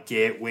my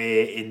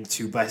gateway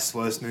into best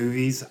worst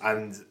movies,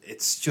 and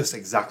it's just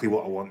exactly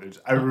what I wanted.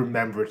 I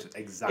remember it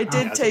exactly. It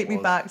did as take me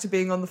was. back to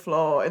being on the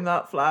floor in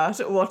that flat,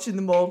 watching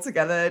them all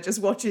together, just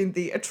watching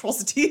the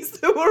atrocities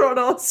that were on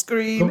our Come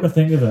screen. to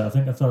think of it, I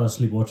think I fell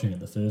asleep watching it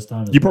the first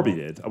time. as You well. probably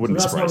did. I wouldn't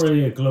So be that's not surprised.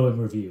 really a glowing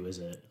review, is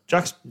it?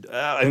 Jack's.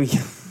 I mean,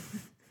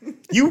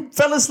 you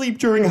fell asleep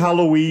during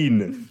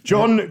Halloween.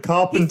 John He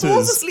Carpenter's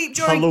falls asleep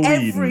during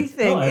Halloween.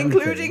 everything, Not everything.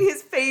 including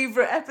his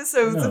favourite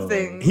episodes No. of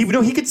things.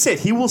 He could sit.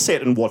 He will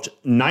sit and watch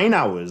 9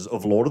 hours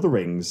of Lord of the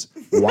Rings,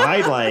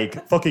 wide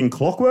like fucking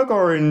Clockwork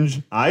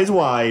Orange, eyes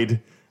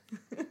wide,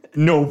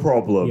 no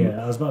problem.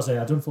 Yeah, I was about to say,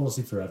 I don't fall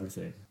asleep for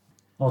everything.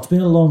 Oh, it's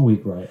been a long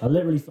week, right?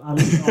 Let's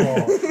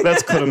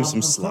cut him some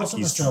I'm slack. crossing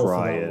He's myself for that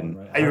trying.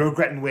 one, right? Are you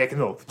regretting waking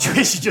up? Do you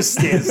wish you just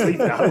stayed asleep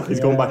now? He's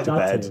going back to that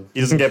bed. too. He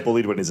doesn't get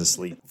bullied when he's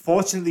asleep.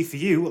 Fortunately for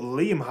you,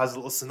 Liam has a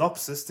little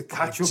synopsis to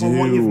catch up on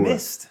what you've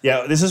missed.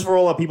 Yeah, this is for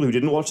all our people who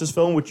didn't watch this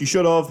film, which you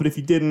should have, but if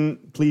you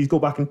didn't, please go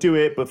back and do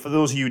it. But for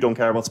those of you who don't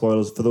care about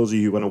spoilers, for those of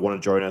you who are going to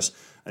want to join us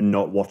and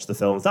not watch the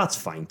films, that's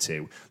fine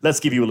too. Let's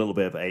give you a little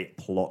bit of a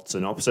plot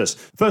synopsis.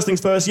 First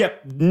things first,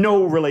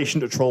 no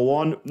relation to Troll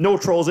 1, no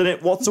trolls in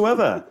it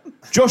whatsoever.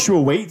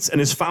 Joshua Waits and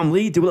his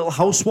family do a little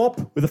house swap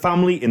with a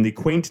family in the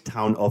quaint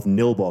town of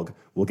Nilbog.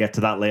 We'll get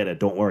to that later,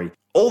 don't worry.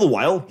 All the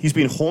while, he's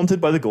been haunted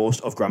by the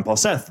ghost of Grandpa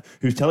Seth,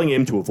 who's telling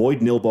him to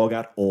avoid Nilbog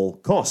at all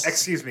costs.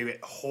 Excuse me,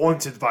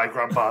 haunted by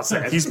Grandpa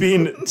Seth. He's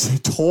been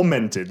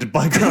tormented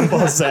by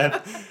Grandpa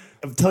Seth,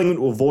 telling him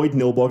to avoid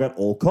Nilbog at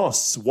all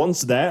costs.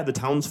 Once there, the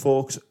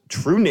townsfolk's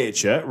true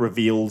nature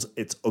reveals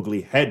its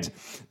ugly head.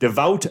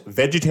 Devout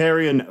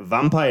vegetarian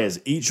vampires,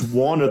 each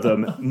one of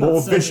them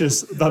more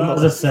vicious than That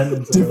was a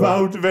sentence.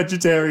 Devout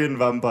vegetarian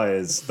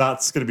vampires.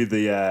 That's going to be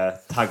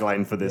the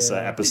tagline for this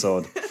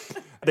episode.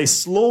 They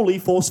slowly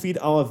force-feed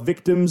our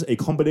victims a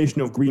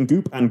combination of green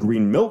goop and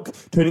green milk,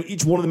 turning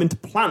each one of them into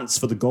plants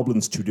for the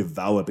goblins to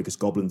devour, because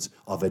goblins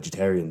are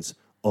vegetarians,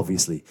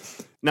 obviously.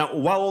 Now,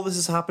 while all this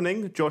is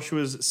happening,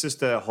 Joshua's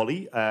sister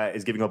Holly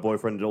is giving her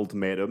boyfriend an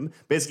ultimatum,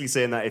 basically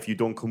saying that if you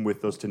don't come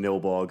with us to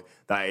Nilbog,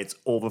 that it's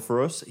over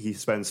for us. He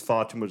spends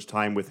far too much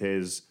time with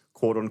his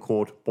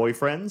quote-unquote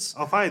boyfriends.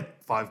 If I had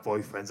 5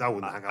 boyfriends, I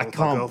wouldn't hang out with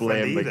my Can't girlfriend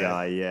blame the either.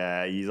 guy.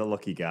 Yeah, he's a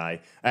lucky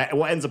guy.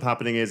 What ends up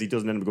happening is he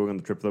doesn't end up going on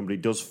the trip with them, but he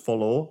does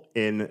follow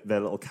in their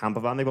little camper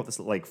van. They've got this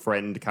like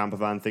friend camper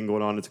van thing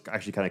going on. It's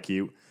actually kind of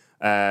cute.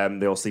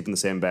 They all sleep in the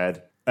same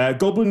bed.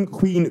 Goblin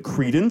Queen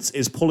Credence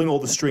is pulling all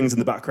the strings in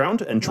the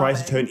background and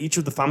tries to turn each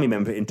of the family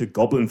member into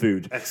goblin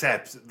food.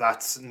 Except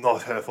that's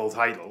not her full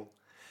title.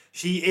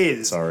 She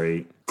is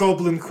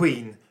Goblin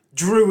Queen,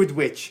 Druid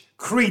Witch,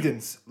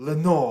 Credence,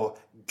 Lenore,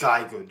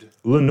 Guygood.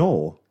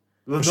 Lenore?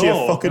 Lenore. Is she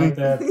a fucking...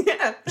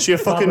 Is she a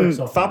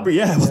fucking fabric?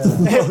 Yeah. What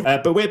the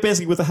fuck? But we're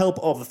basically, with the help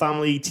of the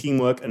family,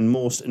 teamwork, and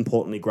most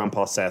importantly,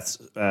 Grandpa Seth's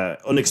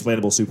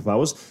unexplainable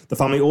superpowers, the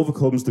family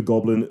overcomes the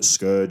goblin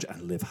scourge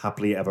and live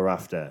happily ever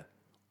after.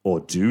 Or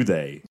do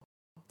they?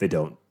 They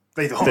don't.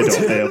 They don't.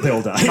 They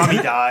all die. Mommy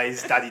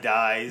dies, Daddy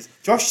dies.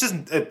 Josh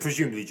doesn't,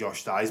 presumably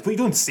Josh dies, but you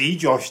don't see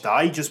Josh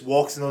die. He just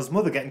walks in on his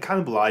mother getting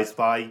cannibalized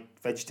by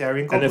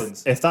vegetarian And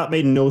goblins. if that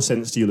made no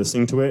sense to you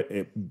listening to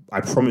it,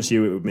 I promise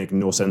you it would make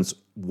no sense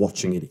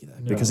watching it either.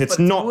 Because it's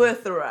not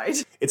worth the ride.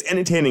 It's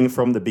entertaining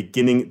from the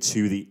beginning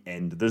to the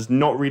end. There's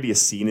not really a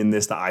scene in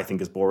this that I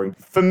think is boring.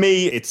 For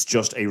me, it's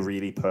just a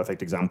really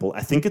perfect example.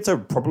 I think it's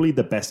probably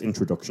the best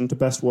introduction to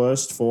Best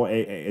Worst for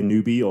a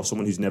newbie or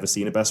someone who's never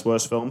seen a Best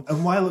Worst film.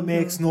 And while it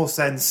makes no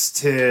sense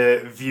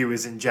to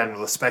viewers in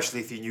general, especially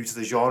if you're new to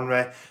the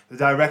genre, the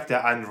director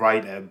and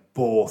writer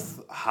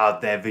both had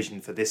their vision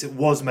for this. It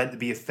was meant to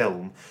be a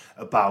film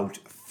about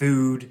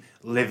food,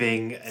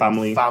 living, and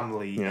family.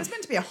 It was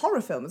meant to be a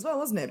horror film as well,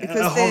 wasn't it?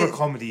 A horror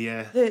comedy,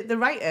 yeah. The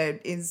writer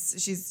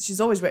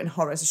she's always written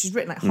horror, so she's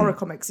written like horror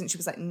comics since she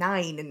was like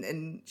 9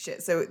 and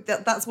shit. So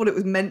that's what it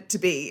was meant to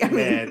be. I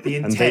mean, the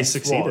intent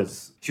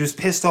was she was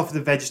pissed off at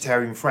the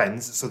vegetarian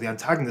friends, so the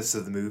antagonists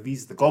of the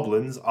movies, the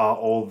goblins, are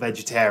all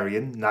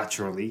vegetarian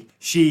naturally.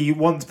 She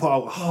wanted to put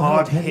out a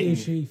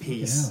hard-hitting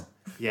piece.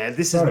 Yeah,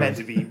 this is meant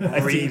to be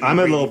really, I'm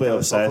a little bit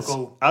upset.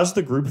 philosophical. As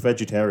the group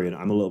vegetarian,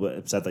 I'm a little bit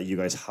upset that you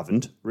guys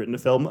haven't written a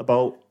film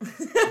about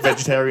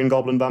vegetarian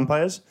goblin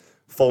vampires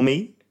for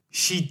me.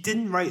 She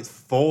didn't write it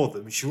for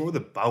them. She wrote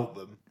about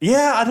them.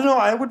 Yeah, I don't know.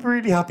 I would be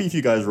really happy if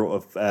you guys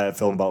wrote a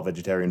film about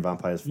vegetarian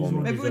vampires for me.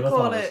 maybe we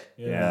call it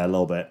Yeah, a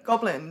little bit.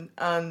 Goblin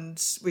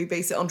and we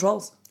base it on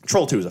Trolls.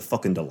 Troll 2 is a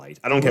fucking delight.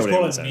 I don't care what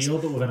anyone says. Neil,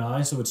 but with an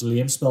I, so it's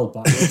Liam spelled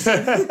backwards.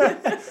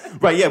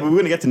 Right, yeah, we're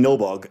going to get to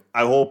Nilbog.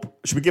 I hope...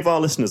 Should we give our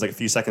listeners like a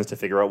few seconds to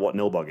figure out what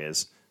Nilbog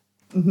is?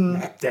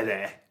 Dead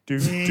air.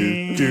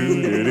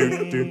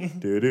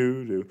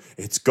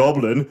 It's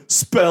goblin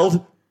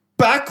spelled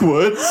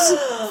backwards.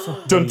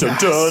 Dun dun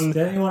dun.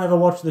 Did anyone ever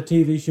watch the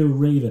TV show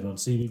Raven on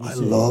CBBC? I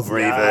love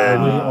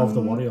Raven. Way of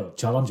the Warrior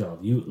Challenger.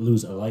 You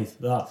lose a life.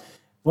 That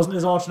wasn't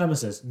his arch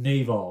nemesis,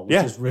 Navor, which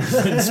is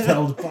Raven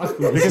spelled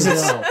backwards. Because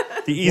it's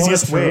the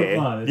easiest way.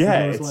 Man. It's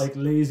the most like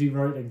lazy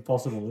writing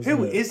possible.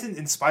 Who isn't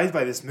inspired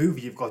by this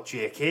movie? You've got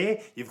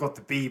JK, you've got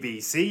the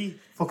BBC,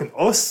 fucking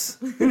us.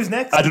 Who's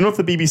next? I don't know if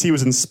the BBC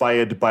was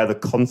inspired by the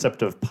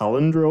concept of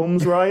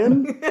palindromes,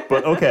 Ryan,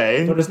 but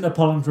okay. But isn't a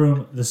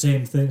palindrome the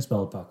same thing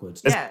spelled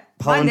backwards? Yeah,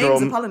 my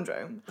name's a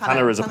palindrome.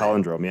 Hannah is a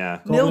palindrome,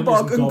 yeah.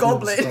 Nilbog and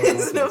Goblin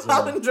isn't a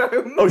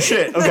palindrome. Oh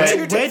shit, okay.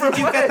 Where did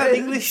you get that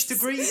English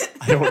degree?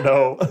 I don't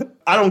know.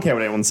 I don't care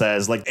what anyone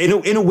says. Like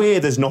in a way,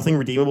 there's nothing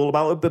redeemable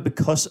about it, but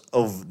because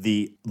of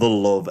the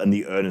love and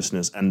the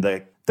earnestness and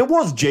there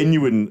was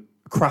genuine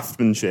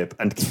craftsmanship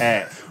and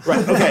care.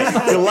 Right, okay,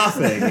 you're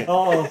laughing.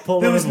 Oh,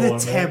 there was an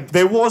attempt.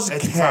 There was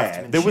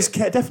care. There was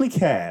definitely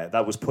care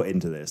that was put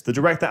into this. The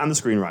director and the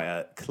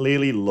screenwriter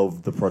clearly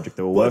loved the project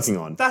they were working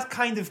on. That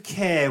kind of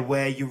care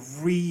where you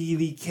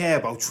really care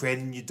about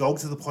training your dog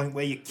to the point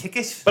where you kick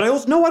it. But I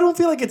don't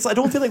feel like there's any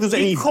bad You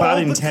intent.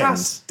 called the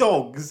cast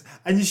dogs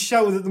and you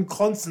shouted at them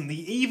constantly,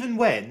 even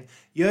when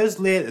years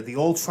later they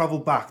all travel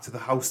back to the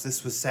house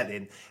this was set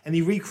in and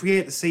they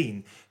recreate the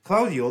scene.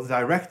 Claudio, the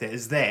director,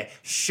 is there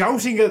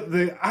shouting at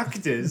the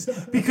actors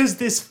because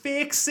this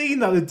fake scene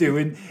that they're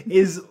doing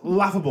is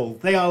laughable.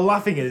 They are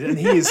laughing at it, and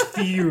he is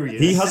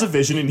furious. He has a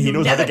vision and he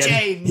knows how to get.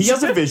 change. He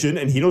has a vision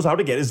and he knows how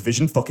to get his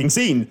vision fucking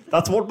seen.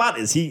 That's what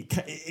matters.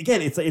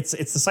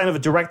 It's the sign of a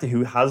director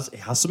who has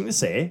something to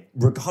say,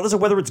 regardless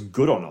of whether it's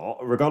good or not,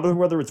 regardless of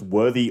whether it's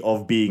worthy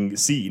of being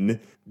seen.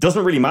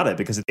 Doesn't really matter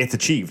because it's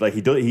achieved. Like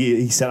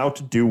he set out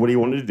to do what he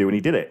wanted to do and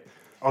he did it.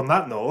 On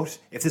that note,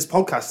 if this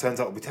podcast turns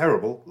out to be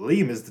terrible,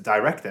 Liam is the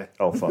director.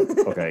 Oh, fuck.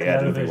 Okay, yeah, I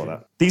didn't think about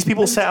that. These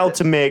people set out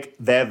to make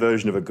their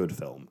version of a good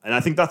film. And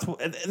I think that's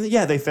what... And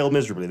yeah, they failed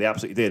miserably. They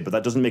absolutely did. But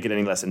that doesn't make it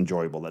any less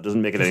enjoyable. That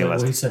doesn't make it any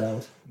less... He set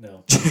out?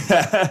 No.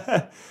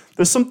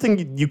 There's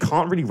something you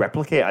can't really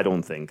replicate, I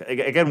don't think.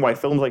 Again, why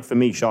films like, for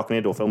me,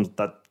 Sharknado films,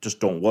 that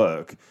just don't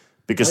work.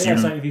 Because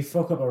it's like if you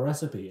fuck up a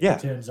recipe and it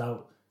turns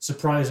out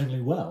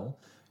surprisingly well...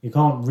 You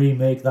can't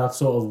remake that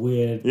sort of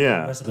weird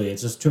recipe.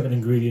 It's just chucking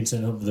ingredients in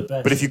and hope for the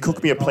best. But if you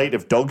cook me a plate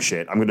of dog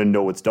shit, I'm going to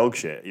know it's dog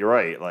shit. You're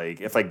right. Like,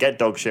 if I get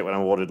dog shit when I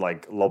ordered,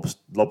 like,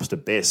 lobster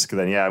bisque,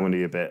 then, yeah, I'm going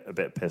to be a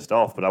bit pissed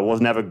off. But I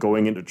was never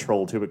going into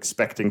Troll 2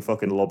 expecting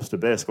fucking lobster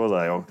bisque, was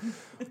I? Or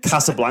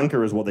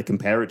Casablanca is what they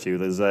compare it to.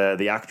 There's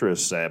the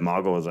actress,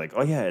 Margot, was like,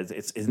 oh, yeah,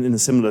 it's in a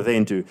similar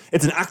vein to...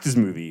 It's an actor's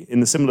movie in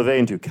the similar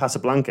vein to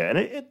Casablanca. And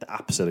it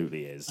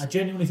absolutely is. I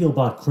genuinely feel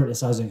bad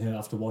criticising her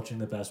after watching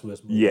the Best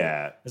Worst movie.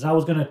 Yeah. Because I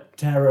was going to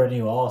tear her a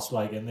new arse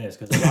like in this,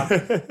 because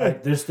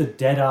like, there's the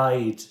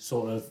dead-eyed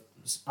sort of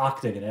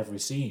acting in every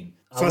scene.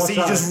 So I see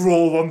you just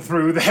roll on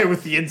through there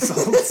with the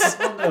insults.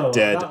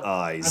 Dead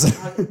eyes.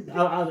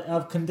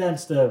 I've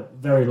condensed a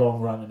very long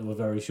rant into a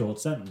very short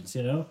sentence,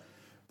 you know?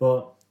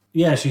 But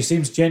yeah, she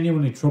seems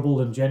genuinely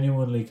troubled and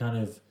genuinely kind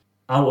of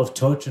out of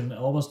touch and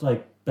almost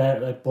like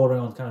bordering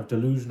on kind of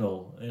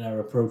delusional in her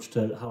approach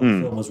to how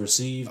the film was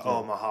received.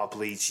 Oh, my heart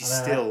bleeds. She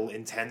still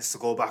intends to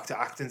go back to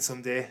acting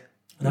someday.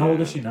 And how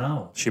old is she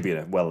now? She'll be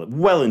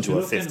well into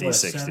her 50s,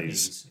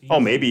 60s. Oh,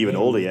 maybe even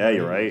older. Yeah,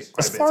 you're right.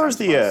 As far as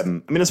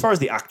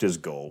the actors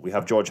go, we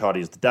have George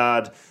Hardy as the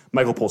dad,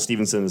 Michael Paul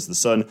Stevenson as the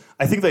son.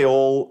 I think they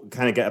all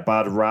kind of get a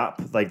bad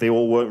rap. Like, they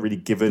all weren't really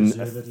given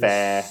a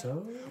fair...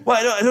 Well,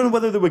 I don't know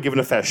whether they were given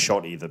a fair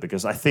shot either,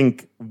 because I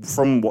think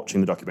from watching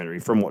the documentary,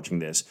 from watching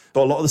this, a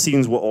lot of the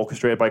scenes were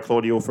orchestrated by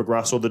Claudio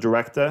Fragasso, the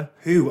director.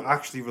 Who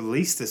actually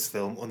released this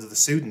film under the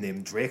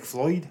pseudonym Drake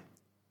Floyd.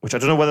 Which I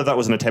don't know whether that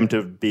was an attempt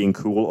of being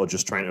cool or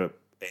just trying to...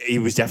 He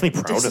was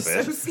definitely proud of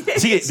it. See,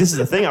 this is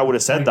the thing, I would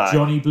have said like that.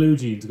 Johnny Blue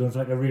Jeans going for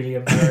like a really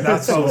American...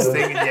 That's what I was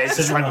thinking, yeah. He's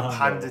just trying to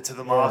pander to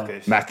the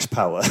market. Max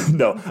Power.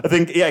 No, I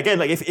think, yeah, again,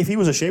 like if he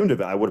was ashamed of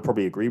it, I would have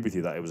probably agreed with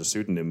you that it was a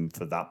pseudonym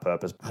for that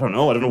purpose. I don't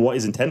know what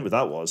his intent with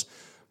that was.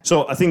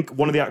 So I think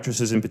one of the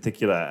actresses in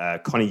particular,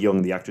 Connie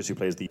Young, the actress who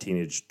plays the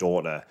teenage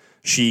daughter,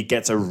 she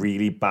gets a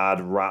really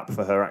bad rap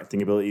for her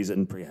acting abilities,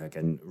 and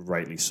again,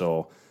 rightly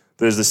so.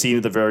 There's the scene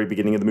at the very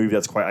beginning of the movie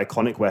that's quite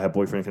iconic where her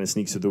boyfriend kind of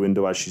sneaks through the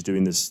window as she's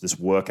doing this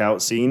workout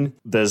scene.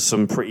 There's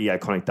some pretty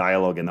iconic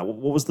dialogue in that.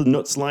 What was the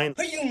nuts line?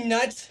 Are you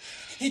nuts?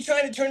 He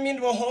trying to turn me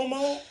into a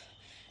homo?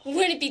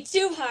 Wouldn't it be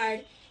too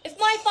hard? If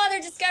my father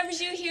discovers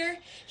you here,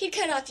 he'd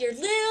cut off your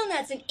little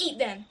nuts and eat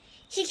them.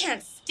 He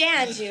can't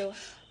stand you.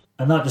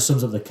 And that just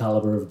sums up the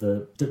caliber of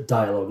the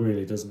dialogue,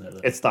 really, doesn't it?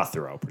 It's that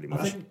throughout, pretty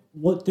much. I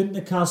think, didn't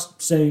the cast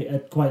say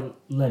at quite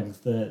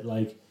length that,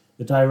 like,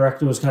 the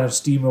director was kind of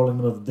steamrolling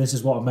them of this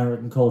is what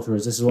American culture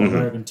is, this is what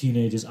American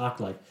teenagers act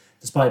like,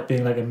 despite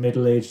being like a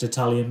middle-aged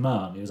Italian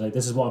man. He was like,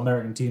 this is what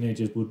American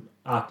teenagers would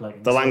act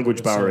like. The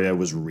language barrier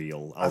was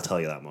real, I'll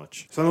tell you that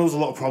much. So there was a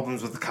lot of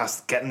problems with the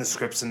cast getting the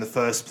scripts in the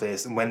first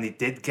place, and when they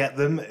did get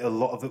them, a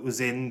lot of it was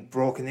in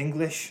broken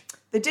English.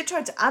 They did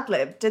try to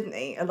ad-lib, didn't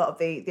they, a lot of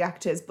the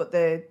actors, but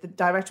the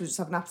director was just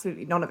having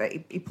absolutely none of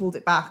it. He pulled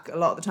it back a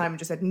lot of the time and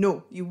just said,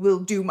 no, you will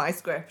do my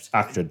script.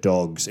 Actor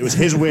dogs. It was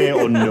his way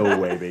or no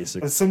way,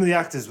 basically. And some of the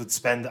actors would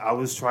spend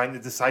hours trying to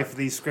decipher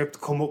these scripts,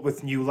 come up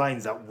with new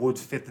lines that would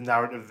fit the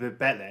narrative a bit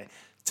better,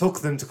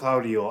 took them to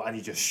Claudio, and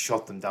he just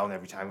shot them down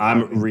every time.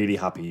 I'm really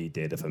happy he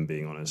did, if I'm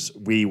being honest.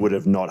 We would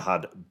have not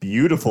had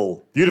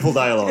beautiful, beautiful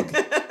dialogue.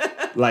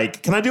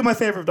 Like, can I do my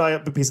favourite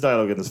piece of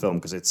dialogue in this film?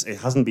 Because it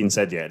hasn't been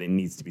said yet. It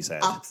needs to be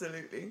said.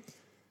 Absolutely.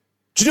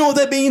 Do you know what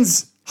that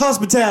means?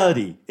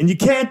 Hospitality. And you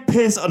can't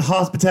piss on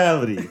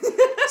hospitality.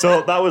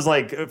 So that was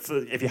like,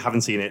 if you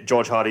haven't seen it,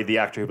 George Hardy, the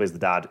actor who plays the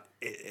dad,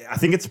 I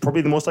think it's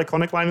probably the most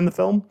iconic line in the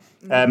film.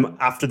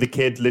 After the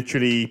kid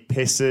literally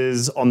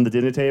pisses on the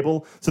dinner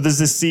table. So there's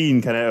this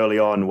scene kind of early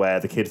on where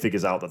the kid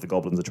figures out that the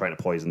goblins are trying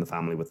to poison the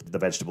family with the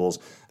vegetables.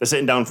 They're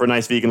sitting down for a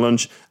nice vegan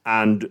lunch,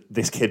 and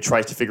this kid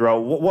tries to figure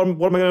out, what am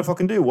I going to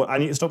fucking do? I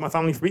need to stop my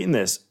family from eating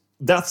this.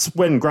 That's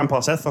when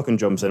Grandpa Seth fucking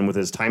jumps in with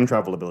his time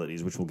travel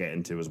abilities, which we'll get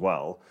into as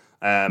well.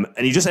 And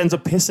he just ends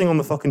up pissing on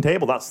the fucking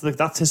table.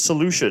 That's his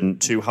solution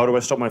to how do I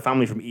stop my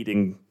family from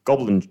eating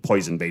goblin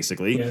poison,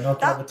 basically. Yeah,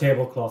 knock out the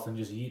tablecloth and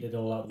just eat it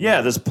all out.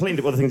 Yeah, there's plenty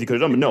of other things he could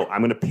have done, but no,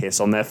 I'm going to piss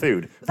on their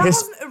food. That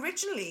wasn't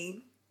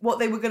originally what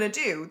they were going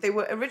to do. They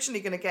were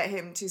originally going to get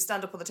him to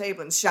stand up on the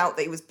table and shout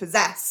that he was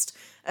possessed.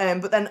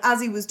 But then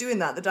as he was doing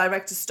that, the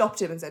director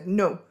stopped him and said,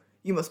 no,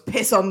 you must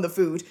piss on the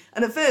food.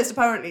 And at first,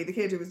 apparently, the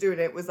kid who was doing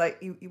it was like,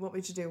 you want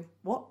me to do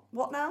what?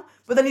 What now?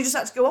 But then he just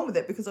had to go on with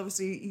it because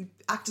obviously you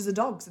act as a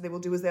dog, so they will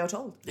do as they are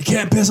told. You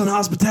can't piss on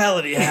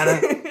hospitality,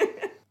 Hannah.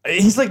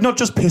 He's like not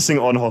just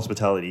pissing on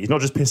hospitality. He's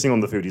not just pissing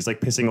on the food. He's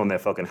like pissing on their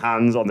fucking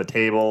hands, on the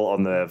table,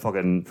 on the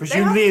fucking...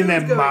 Presumably in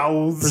their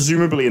mouths.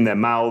 Presumably in their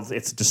mouths.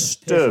 It's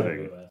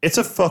disturbing. It's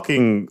a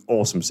fucking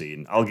awesome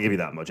scene. I'll give you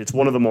that much. It's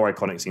one of the more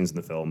iconic scenes in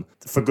the film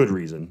for good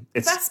reason.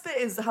 The best bit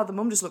is how the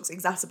mum just looks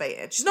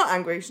exacerbated. She's not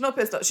angry. She's not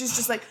pissed off. She's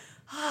just like,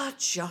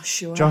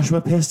 Joshua.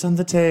 Joshua pissed on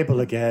the table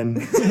again.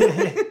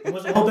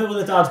 Was the whole bit with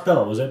the dad's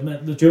belt? Was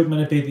it the joke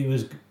meant to be that he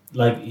was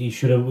like he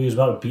was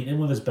about to beat him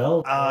with his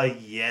belt?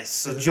 Yes.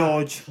 So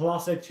George,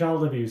 classic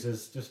child abuse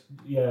is just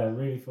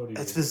really funny.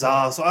 It's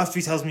bizarre. So after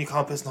he tells me you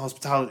can't piss in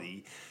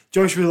hospitality,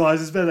 Josh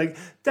realizes, like,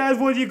 Dad,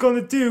 what are you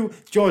gonna do?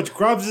 George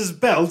grabs his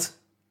belt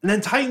and then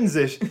tightens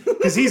it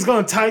because he's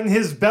gonna tighten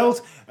his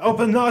belt up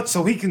a notch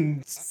so he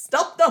can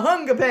stop the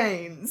hunger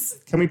pains.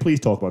 Can we please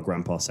talk about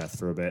Grandpa Seth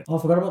for a bit? Oh,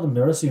 I forgot about the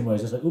mirror scene where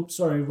he's just like, oops,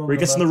 sorry, wrong. Where he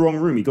gets in the wrong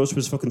room. He goes to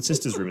his fucking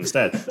sister's room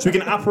instead. So he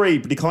can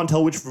apparate, but he can't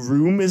tell which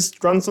room his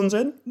grandson's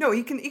in? No,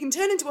 he can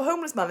turn into a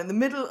homeless man in the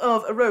middle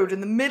of a road,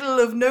 in the middle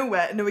of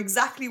nowhere, and know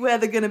exactly where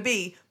they're going to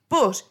be.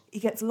 But he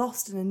gets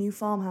lost in a new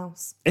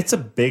farmhouse. It's a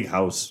big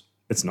house.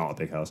 It's not a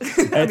big house.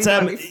 It's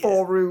only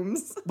 4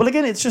 rooms. Well,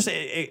 again, it's just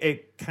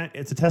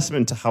it's a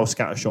testament to how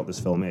scattershot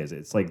this film is.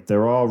 It's like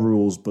there are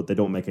rules, but they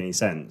don't make any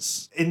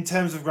sense. In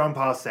terms of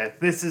Grandpa Seth,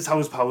 this is how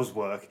his powers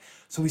work.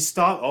 So we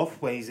start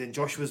off when he's in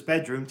Joshua's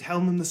bedroom,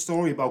 telling him the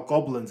story about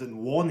goblins and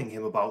warning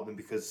him about them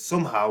because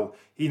somehow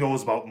he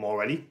knows about them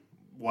already.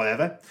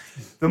 Whatever.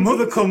 The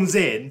mother comes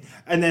in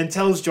and then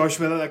tells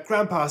Joshua that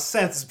Grandpa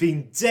Seth's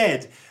been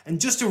dead. And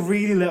just to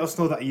really let us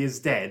know that he is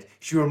dead,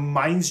 she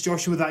reminds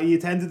Joshua that he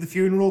attended the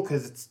funeral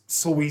because it's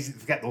so easy to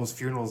forget those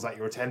funerals that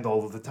you attend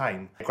all of the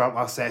time.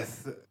 Grandpa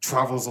Seth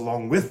travels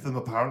along with them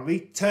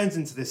apparently, turns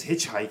into this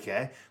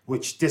hitchhiker,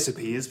 which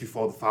disappears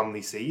before the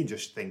family see and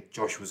just think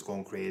Joshua's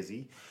gone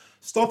crazy.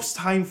 Stops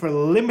time for a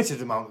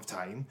limited amount of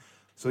time,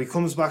 so he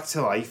comes back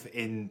to life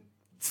in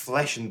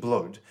flesh and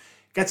blood.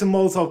 Gets a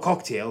Molotov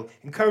cocktail,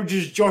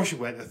 encourages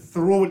Joshua to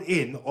throw it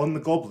in on the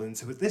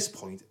goblins, who at this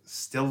point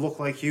still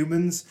look like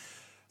humans.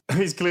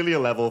 He's clearly a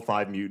level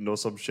 5 mutant or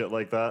some shit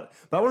like that.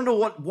 But I want to know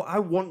what I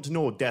want to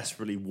know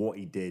desperately what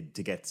he did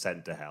to get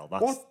sent to hell.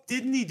 What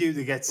didn't he do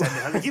to get sent to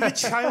hell? Give a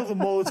child a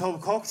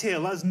Molotov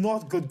cocktail. That's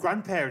not good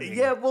grandparenting.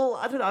 Yeah, well,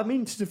 I don't know. I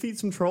mean, to defeat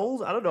some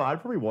trolls, I don't know.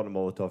 I'd probably want a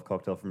Molotov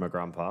cocktail from my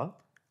grandpa.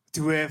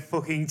 To a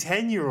fucking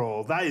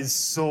 10-year-old, that is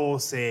so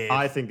safe.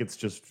 I think it's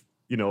just,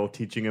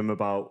 teaching him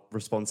about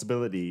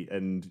responsibility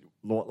and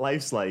what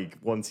life's like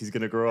once he's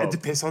going to grow up. And to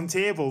piss on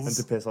tables. That's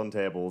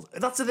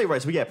the thing, right?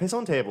 So, yeah, piss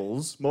on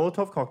tables,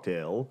 Molotov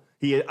cocktail.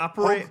 He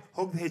apparates...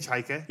 Hug the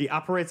hitchhiker. He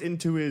apparates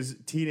into his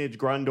teenage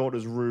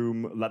granddaughter's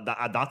room.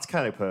 That's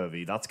kind of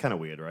pervy. That's kind of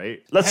weird,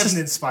 right?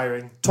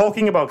 Inspiring.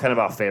 Talking about kind of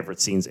our favourite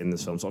scenes in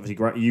this film. So,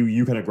 obviously,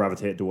 you kind of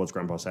gravitate towards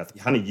Grandpa Seth.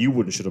 Hannah, you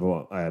wouldn't shut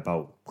up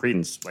about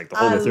Credence, like the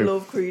whole way through. I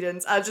love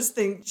Credence. I just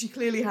think she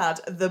clearly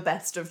had the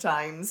best of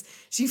times.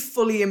 She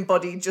fully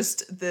embodied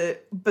just the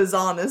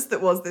bizarreness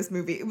that was this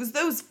movie. It was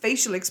those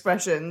facial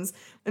expressions.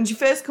 And she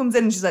first comes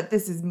in and she's like,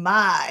 this is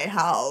my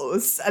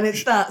house. And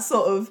it's that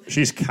sort of...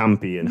 She's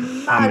campy and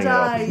hamming it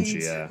up, isn't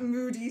she? Yeah.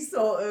 Moody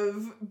sort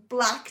of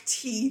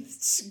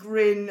black-teethed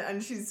grin.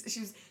 And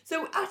she's...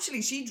 So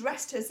actually, she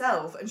dressed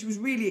herself and she was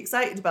really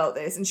excited about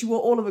this. And she wore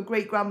all of her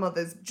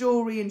great-grandmother's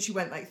jewellery and she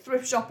went like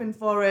thrift shopping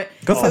for it.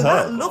 Good for her.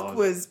 That look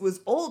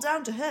was all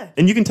down to her.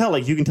 And you can tell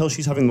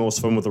she's having the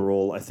most fun with the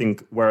role. I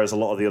think whereas a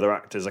lot of the other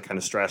actors are kind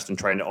of stressed and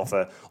trying to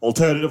offer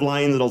alternative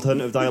lines and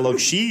alternative dialogue,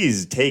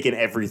 she's taking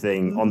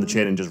everything on the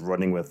chin and just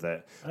running with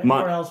it.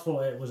 Everyone else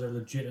thought it was a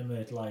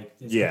legitimate,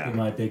 this could be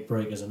my big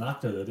break as an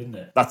actor, though, didn't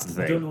it? That's the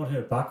thing. I don't know what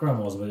her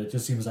background was, but it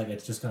just seems like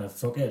it's just kind of,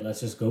 fuck it, let's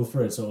just go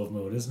for it sort of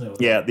mode, isn't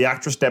it? Yeah, the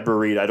actress Deborah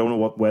Reed, I don't know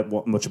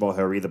what much about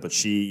her either, but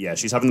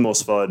she's having the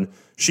most fun.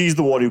 She's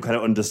the one who kind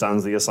of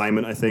understands the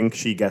assignment, I think.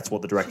 She gets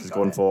what the director's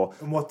going for.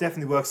 And what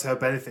definitely works to her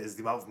benefit is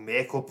the amount of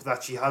makeup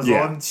that she has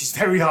on. She's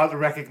very hard to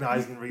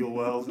recognise in the real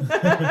world.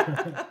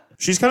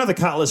 She's kind of the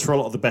catalyst for a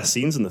lot of the best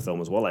scenes in the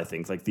film as well, I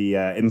think. Like the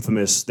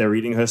infamous they're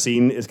eating her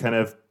scene is kind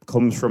of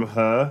comes from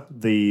her.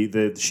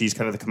 She's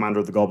kind of the commander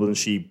of the goblins.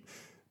 She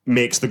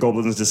makes the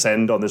goblins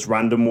descend on this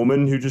random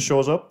woman who just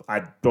shows up.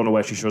 I don't know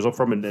where she shows up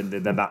from. And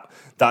then that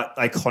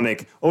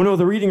iconic, oh no,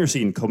 the reading her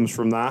scene comes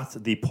from that.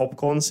 The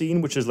popcorn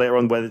scene, which is later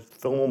on where the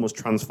film almost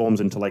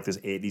transforms into like this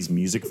 80s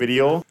music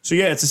video. So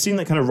yeah, it's a scene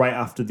that kind of right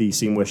after the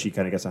scene where she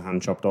kind of gets her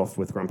hand chopped off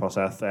with Grandpa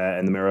Seth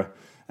in the mirror.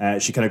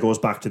 She kind of goes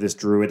back to this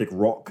druidic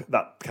rock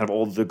that kind of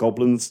all the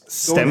goblins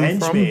stem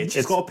from.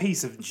 She's got a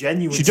piece of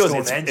genuine She does.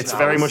 Stonehenge It's in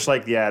very house. much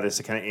like, this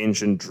kind of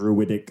ancient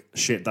druidic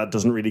shit that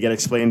doesn't really get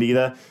explained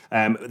either.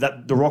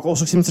 That the rock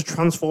also seems to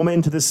transform it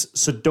into this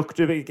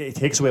seductive, it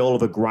takes away all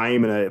of her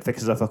grime and it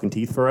fixes her fucking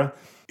teeth for her.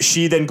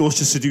 She then goes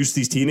to seduce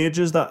these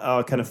teenagers that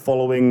are kind of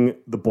following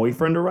the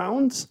boyfriend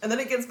around. And then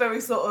it gets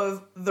very sort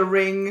of The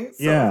Ring.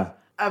 Yeah.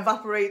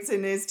 evaporates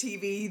in his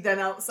TV, then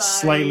outside.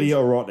 Slightly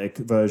erotic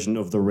version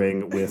of The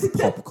Ring with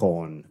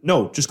popcorn.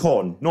 No, just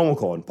corn. Normal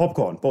corn.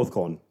 Popcorn. Both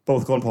corn.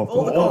 Both corn,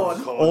 popcorn. All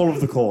the corn. All of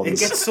the corns.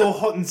 It gets so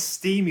hot and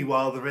steamy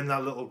while they're in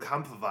that little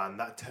camper van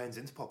that turns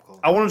into popcorn.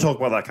 I want to talk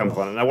about that camper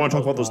van, and I want to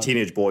talk about those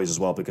teenage boys as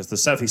well, because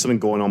there's definitely something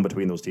going on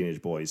between those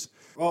teenage boys.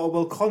 Oh,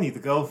 well, Connie, the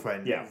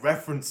girlfriend,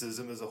 references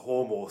him as a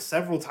homo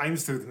several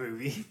times through the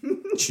movie.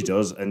 She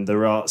does, and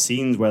there are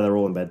scenes where they're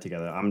all in bed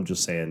together. I'm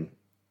just saying.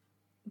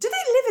 Do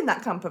they live in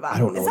that camper van? I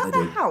don't know Is what that they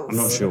their do. house? I'm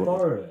not sure. They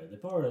borrowed it. They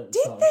borrowed it.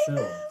 Did they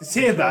film.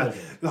 Say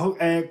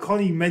that.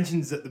 Connie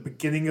mentions at the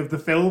beginning of the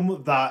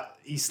film that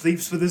he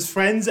sleeps with his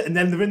friends, and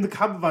then they're in the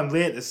camper van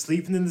later,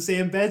 sleeping in the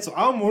same bed. So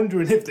I'm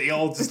wondering if they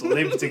all just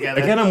live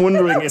together. Again, I'm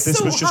wondering if this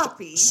so was just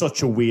happy.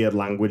 such a weird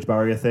language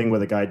barrier thing where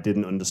the guy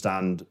didn't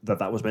understand that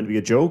that was meant to be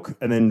a joke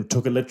and then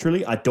took it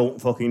literally. I don't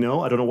fucking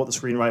know. I don't know what the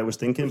screenwriter was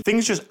thinking.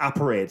 Things just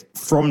apparate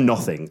from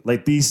nothing.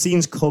 Like, these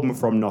scenes come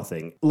from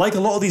nothing. Like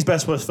a lot of these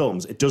Best Worst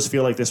films, it does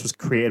feel like this was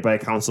created by a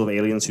council of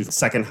aliens who've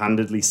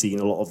second-handedly seen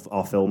a lot of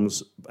our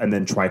films and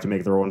then tried to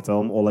make their own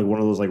film, or like one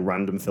of those like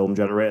random film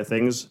generator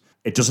things.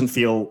 It doesn't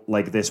feel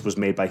like this was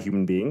made by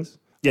human beings.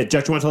 Yeah,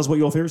 Jack, do you want to tell us what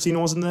your favourite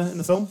scene was in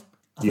the film?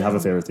 Do you have a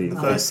favourite scene?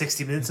 The first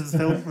 60 minutes of the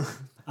film.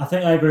 I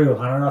think I agree with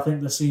Hannah. I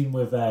think the scene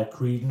with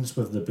Credence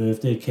with the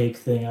birthday cake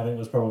thing, I think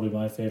was probably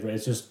my favourite.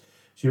 It's just,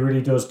 she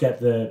really does get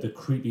the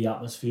creepy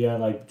atmosphere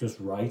like just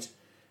right.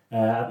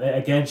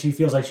 Again, she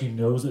feels like she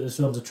knows that this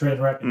film's a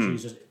train wreck and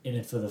she's just in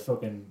it for the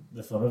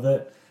fun of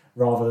it,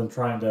 rather than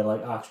trying to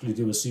like actually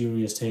do a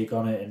serious take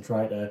on it and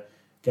try to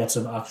get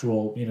some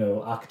actual,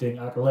 acting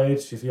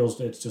accolades. She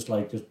feels it's just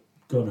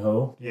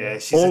gun-ho. Yeah,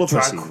 she's All a of her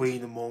drag scenes.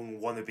 queen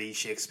among wannabe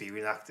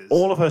Shakespearean actors.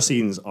 All of her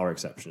scenes are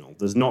exceptional.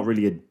 There's not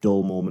really a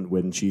dull moment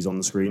when she's on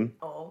the screen.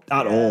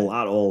 At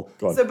all.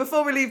 Go on. So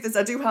before we leave this,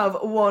 I do have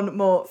one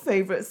more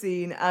favourite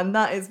scene, and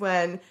that is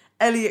when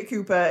Elliot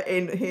Cooper,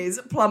 in his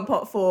plant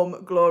pot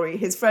form glory,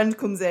 his friend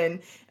comes in.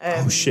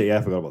 Oh shit, yeah,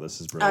 I forgot about this.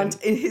 This is brilliant.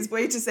 And his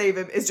way to save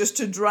him is just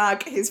to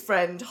drag his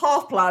friend,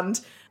 half planned,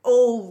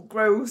 all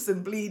gross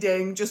and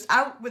bleeding, just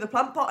out with a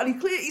plant pot,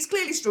 and he's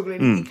clearly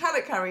struggling. He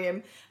cannot carry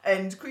him,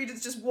 and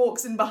Credence just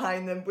walks in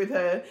behind them with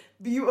her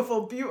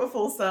beautiful,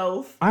 beautiful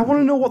self. I want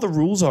to know what the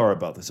rules are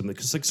about this,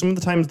 because like some of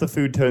the times the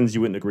food turns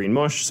you into green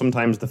mush,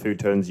 sometimes the food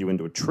turns you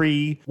into a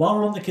tree. While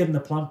we're on the kid in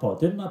the plant pot,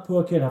 didn't that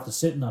poor kid have to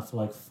sit in that for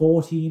like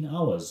 14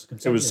 hours?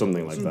 It was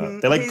something like that.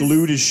 They like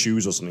glued his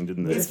shoes or something,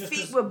 didn't they? His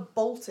feet were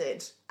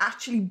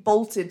actually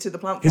bolted to the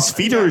plant pot. His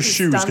feet are his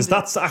shoes, because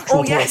that's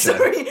actual torture.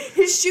 Sorry,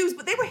 his shoes,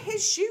 but they were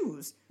his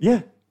shoes.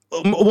 Yeah.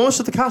 Most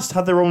of the cast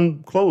had their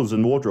own clothes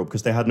and wardrobe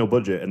because they had no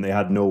budget and they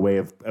had no way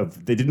of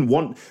they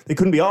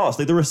couldn't be asked.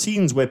 Like, there were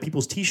scenes where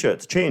people's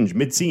t-shirts changed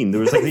mid-scene. There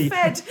was like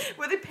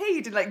were they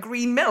paid in like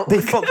green milk?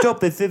 They fucked up.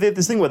 They did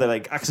this thing where they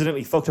like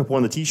accidentally fucked up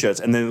one of the t-shirts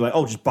and then like,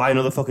 oh, just buy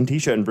another fucking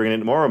t-shirt and bring it in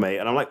tomorrow, mate.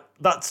 And I'm like,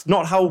 that's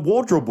not how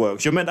wardrobe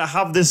works. You're meant to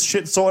have this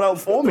shit sorted out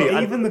for me.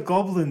 But even the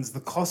goblins, the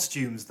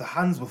costumes, the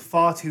hands were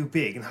far too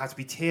big and had to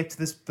be taped to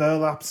this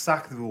burlap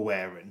sack they were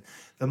wearing.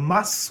 The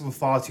masks were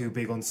far too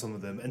big on some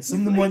of them, and some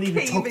of them weren't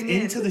even tucked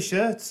into the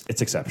shirts.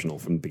 It's exceptional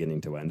from beginning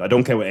to end. I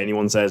don't care what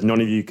anyone says.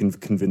 None of you can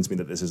convince me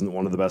that this isn't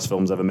one of the best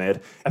films ever made.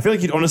 I feel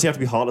like you'd honestly have to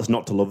be heartless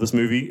not to love this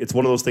movie. It's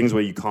one of those things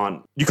where you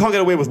can't get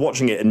away with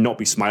watching it and not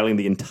be smiling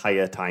the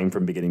entire time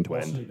from beginning to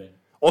end.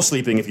 Or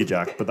sleeping if you're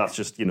Jack, but that's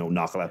just,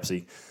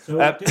 narcolepsy. So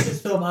did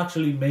this film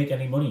actually make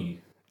any money?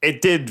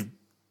 It did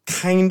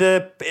kind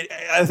of.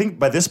 I think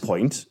by this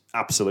point,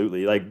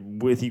 absolutely. Like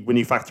when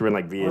you factor in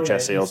like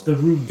VHS sales, the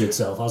ruined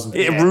itself, hasn't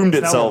it? It ruined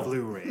itself.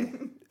 Blu-ray.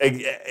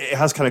 It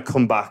has kind of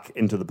come back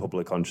into the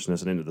public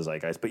consciousness and into the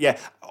zeitgeist. But yeah,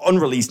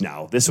 unreleased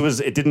now.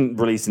 It didn't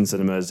release in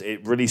cinemas.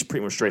 It released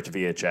pretty much straight to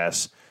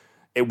VHS.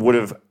 It would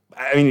have.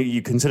 I mean,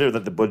 you consider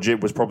that the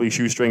budget was probably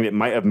shoestringed. It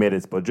might have made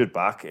its budget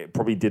back. It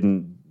probably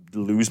didn't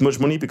lose much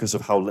money because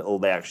of how little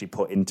they actually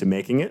put into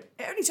making it.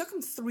 It only took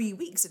him 3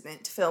 weeks, didn't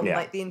it, to film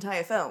like the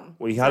entire film?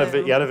 Well, he had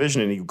a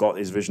vision and he got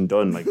his vision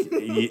done. Like,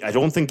 I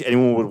don't think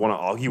anyone would want to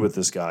argue with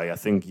this guy. I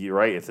think you're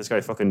right. If this guy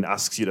fucking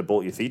asks you to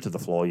bolt your feet to the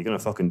floor, you're gonna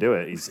fucking do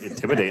it. He's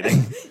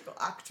intimidating. Got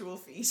actual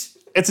feet.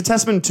 It's a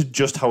testament to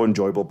just how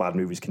enjoyable bad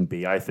movies can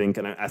be, I think,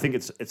 and I think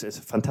it's a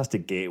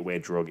fantastic gateway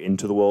drug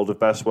into the world of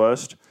Best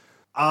Worst.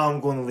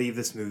 I'm going to leave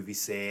this movie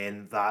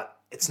saying that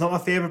it's not my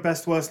favourite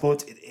Best Worst,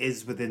 but it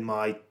is within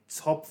my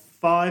top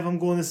 5, I'm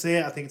going to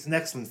say. I think it's an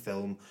excellent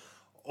film.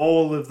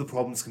 All of the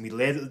problems can be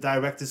laid at the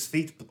director's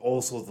feet, but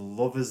also the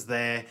love is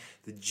there.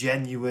 The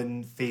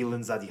genuine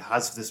feelings that he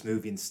has for this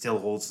movie and still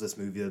holds for this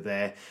movie are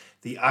there.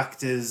 The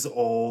actors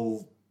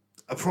all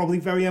are probably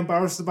very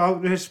embarrassed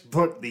about it,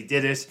 but they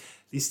did it.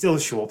 They still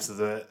show up to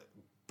the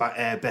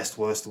Best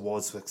Worst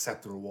Awards to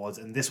accept the awards,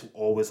 and this will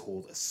always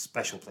hold a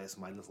special place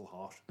in my little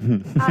heart.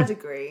 I'd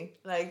agree.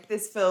 Like,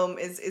 this film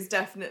is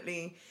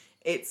definitely,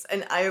 it's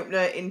an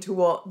eye-opener into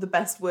what the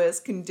Best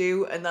Worst can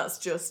do, and that's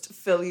just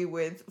fill you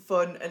with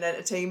fun and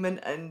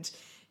entertainment. And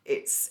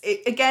it's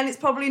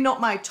probably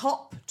not my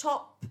top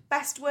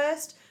Best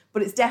Worst,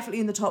 but it's definitely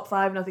in the top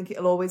 5, and I think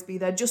it'll always be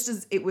there, just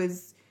as it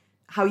was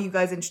how you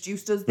guys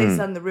introduced us. This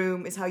and The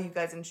Room is how you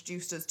guys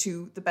introduced us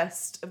to the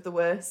best of the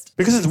worst.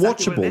 Because it's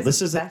Exactly what it watchable.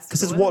 This is the best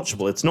because of it's the worst.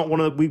 watchable. It's not one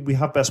of the, we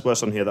have best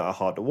worst on here that are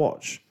hard to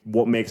watch.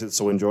 What makes it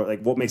so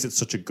what makes it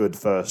such a good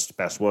first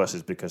best worst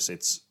is because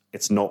it's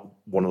not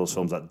one of those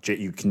films that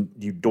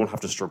you don't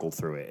have to struggle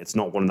through it. It's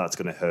not one that's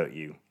going to hurt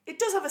you. It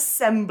does have a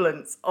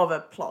semblance of a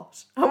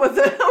plot.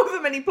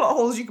 However many plot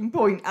holes you can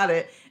point at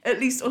it, at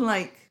least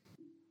unlike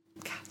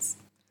Cats.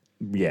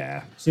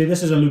 Yeah. See,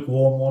 this is a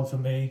lukewarm one for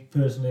me.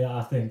 Personally,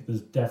 I think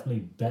there's definitely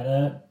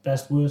better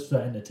best worst for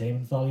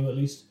entertainment value, at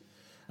least.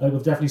 I think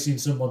we've definitely seen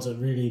some ones that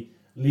really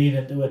lean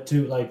into it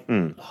too. Like,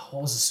 what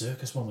was the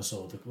circus one we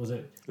saw? Was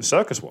it the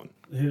circus one?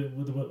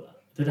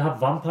 Did it have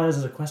vampires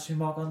as a question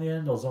mark on the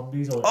end, or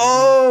zombies? Or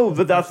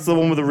But that's the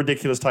one with the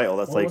ridiculous title.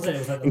 That's What like, was it? It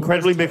was like the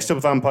incredibly longest mixed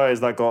up vampires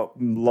that got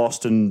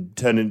lost and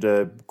turned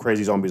into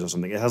crazy zombies or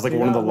something. It has like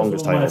one of the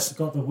longest titles. It's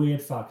got the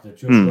weird factor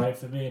just right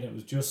for me, and it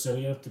was just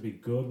silly enough to be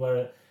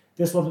good.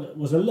 This one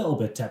was a little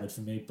bit tepid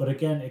for me, but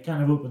again, it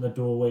kind of opened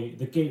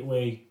the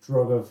gateway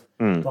drug of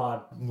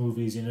bad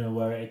movies.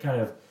 Where it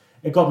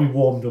got me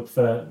warmed up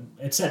for.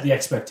 It set the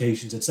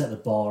expectations. It set the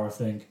bar, I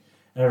think.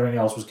 And everything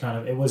else was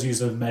it was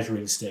used as a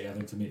measuring stick, I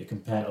think, for me to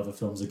compare other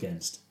films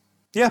against.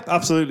 Yeah,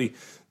 absolutely.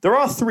 There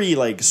are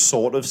 3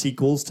 sort of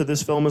sequels to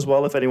this film as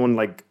well. If anyone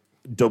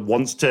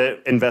wants to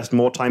invest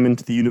more time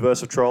into the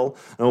universe of Troll,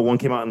 I know one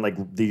came out in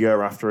the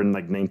year after in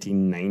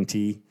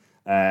 1990.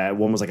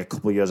 One was a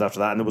couple of years after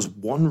that, and there was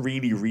one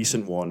really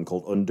recent one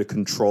called Under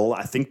Control.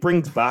 I think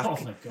brings back. Oh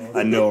my God.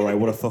 I know, right?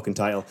 What a fucking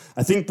title!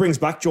 I think brings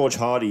back George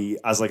Hardy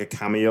as a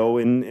cameo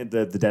in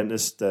the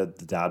dentist, the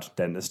dad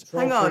dentist.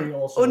 Hang on,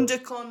 Under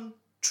Control.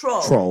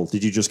 Troll.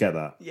 Did you just get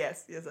that?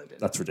 Yes, I did.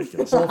 That's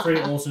ridiculous. Troll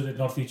 3 also did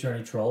not feature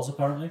any trolls,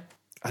 apparently.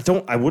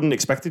 I wouldn't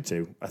expect it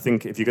to. I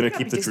think if you're going to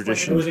keep the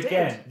tradition, It was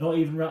not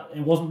even.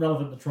 It wasn't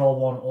relevant to Troll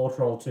 1 or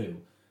Troll 2,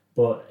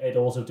 but it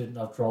also didn't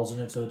have trolls in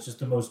it, so it's just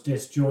the most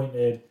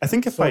disjointed, I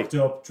think fucked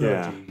up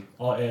trilogy.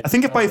 I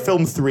think if by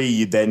film 3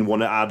 you then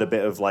want to add a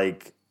bit of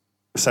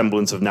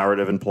semblance of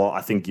narrative and plot,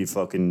 I think you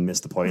fucking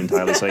missed the point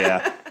entirely. So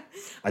yeah,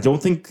 I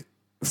don't think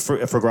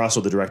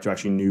Fragrasso, the director,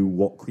 actually knew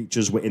what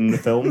creatures were in the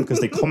film because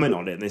they comment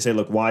on it and they say,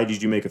 "Look, why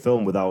did you make a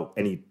film without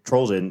any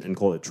trolls in and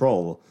call it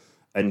Troll?"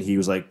 And he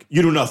was like,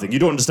 "You do nothing. You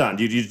don't understand.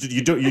 You're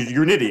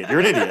an idiot. You're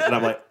an idiot." And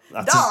I'm like,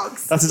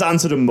 that's his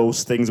answer to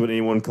most things when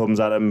anyone comes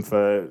at him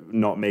for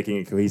not making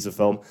a cohesive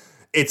film.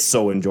 It's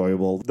so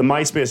enjoyable. The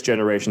MySpace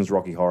generation's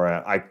Rocky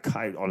Horror. I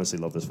honestly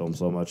love this film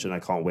so much, and I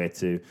can't wait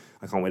to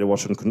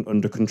watch it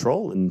Under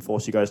Control and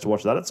force you guys to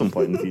watch that at some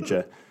point in the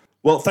future.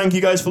 Well, thank you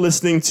guys for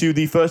listening to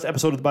the first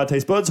episode of the Bad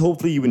Taste Buds.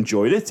 Hopefully you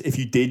enjoyed it. If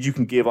you did, you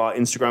can give our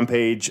Instagram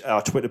page,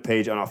 our Twitter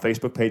page, and our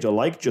Facebook page a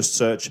like. Just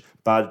search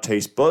Bad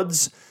Taste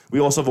Buds. We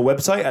also have a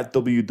website at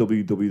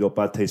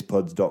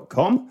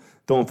www.badtastebuds.com.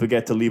 Don't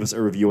forget to leave us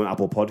a review on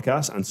Apple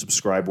Podcasts and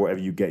subscribe wherever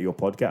you get your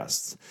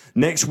podcasts.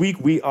 Next week,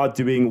 we are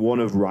doing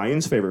one of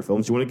Ryan's favorite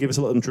films. Do you want to give us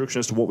a little introduction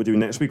as to what we're doing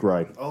next week,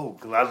 Ryan? Oh,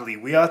 gladly.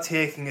 We are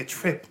taking a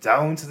trip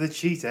down to the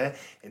Cheetah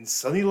in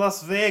sunny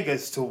Las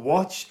Vegas to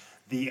watch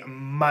the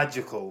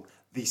magical,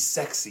 the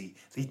sexy,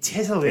 the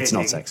titillating It's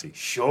not sexy.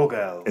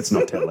 Showgirls. It's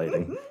not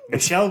titillating.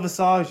 Michelle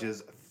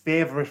Visage's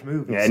favourite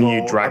movie. Yeah, and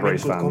you Drag I'm in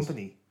Race good fans.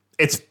 company.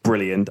 It's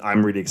brilliant.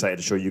 I'm really excited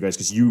to show you guys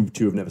because you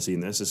two have never seen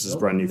this. This is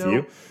brand new for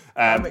you.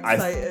 I'm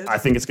excited. I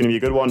think it's going to be a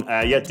good one.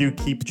 Do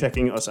keep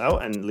checking us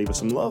out and leave us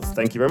some love.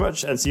 Thank you very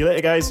much and see you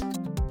later, guys.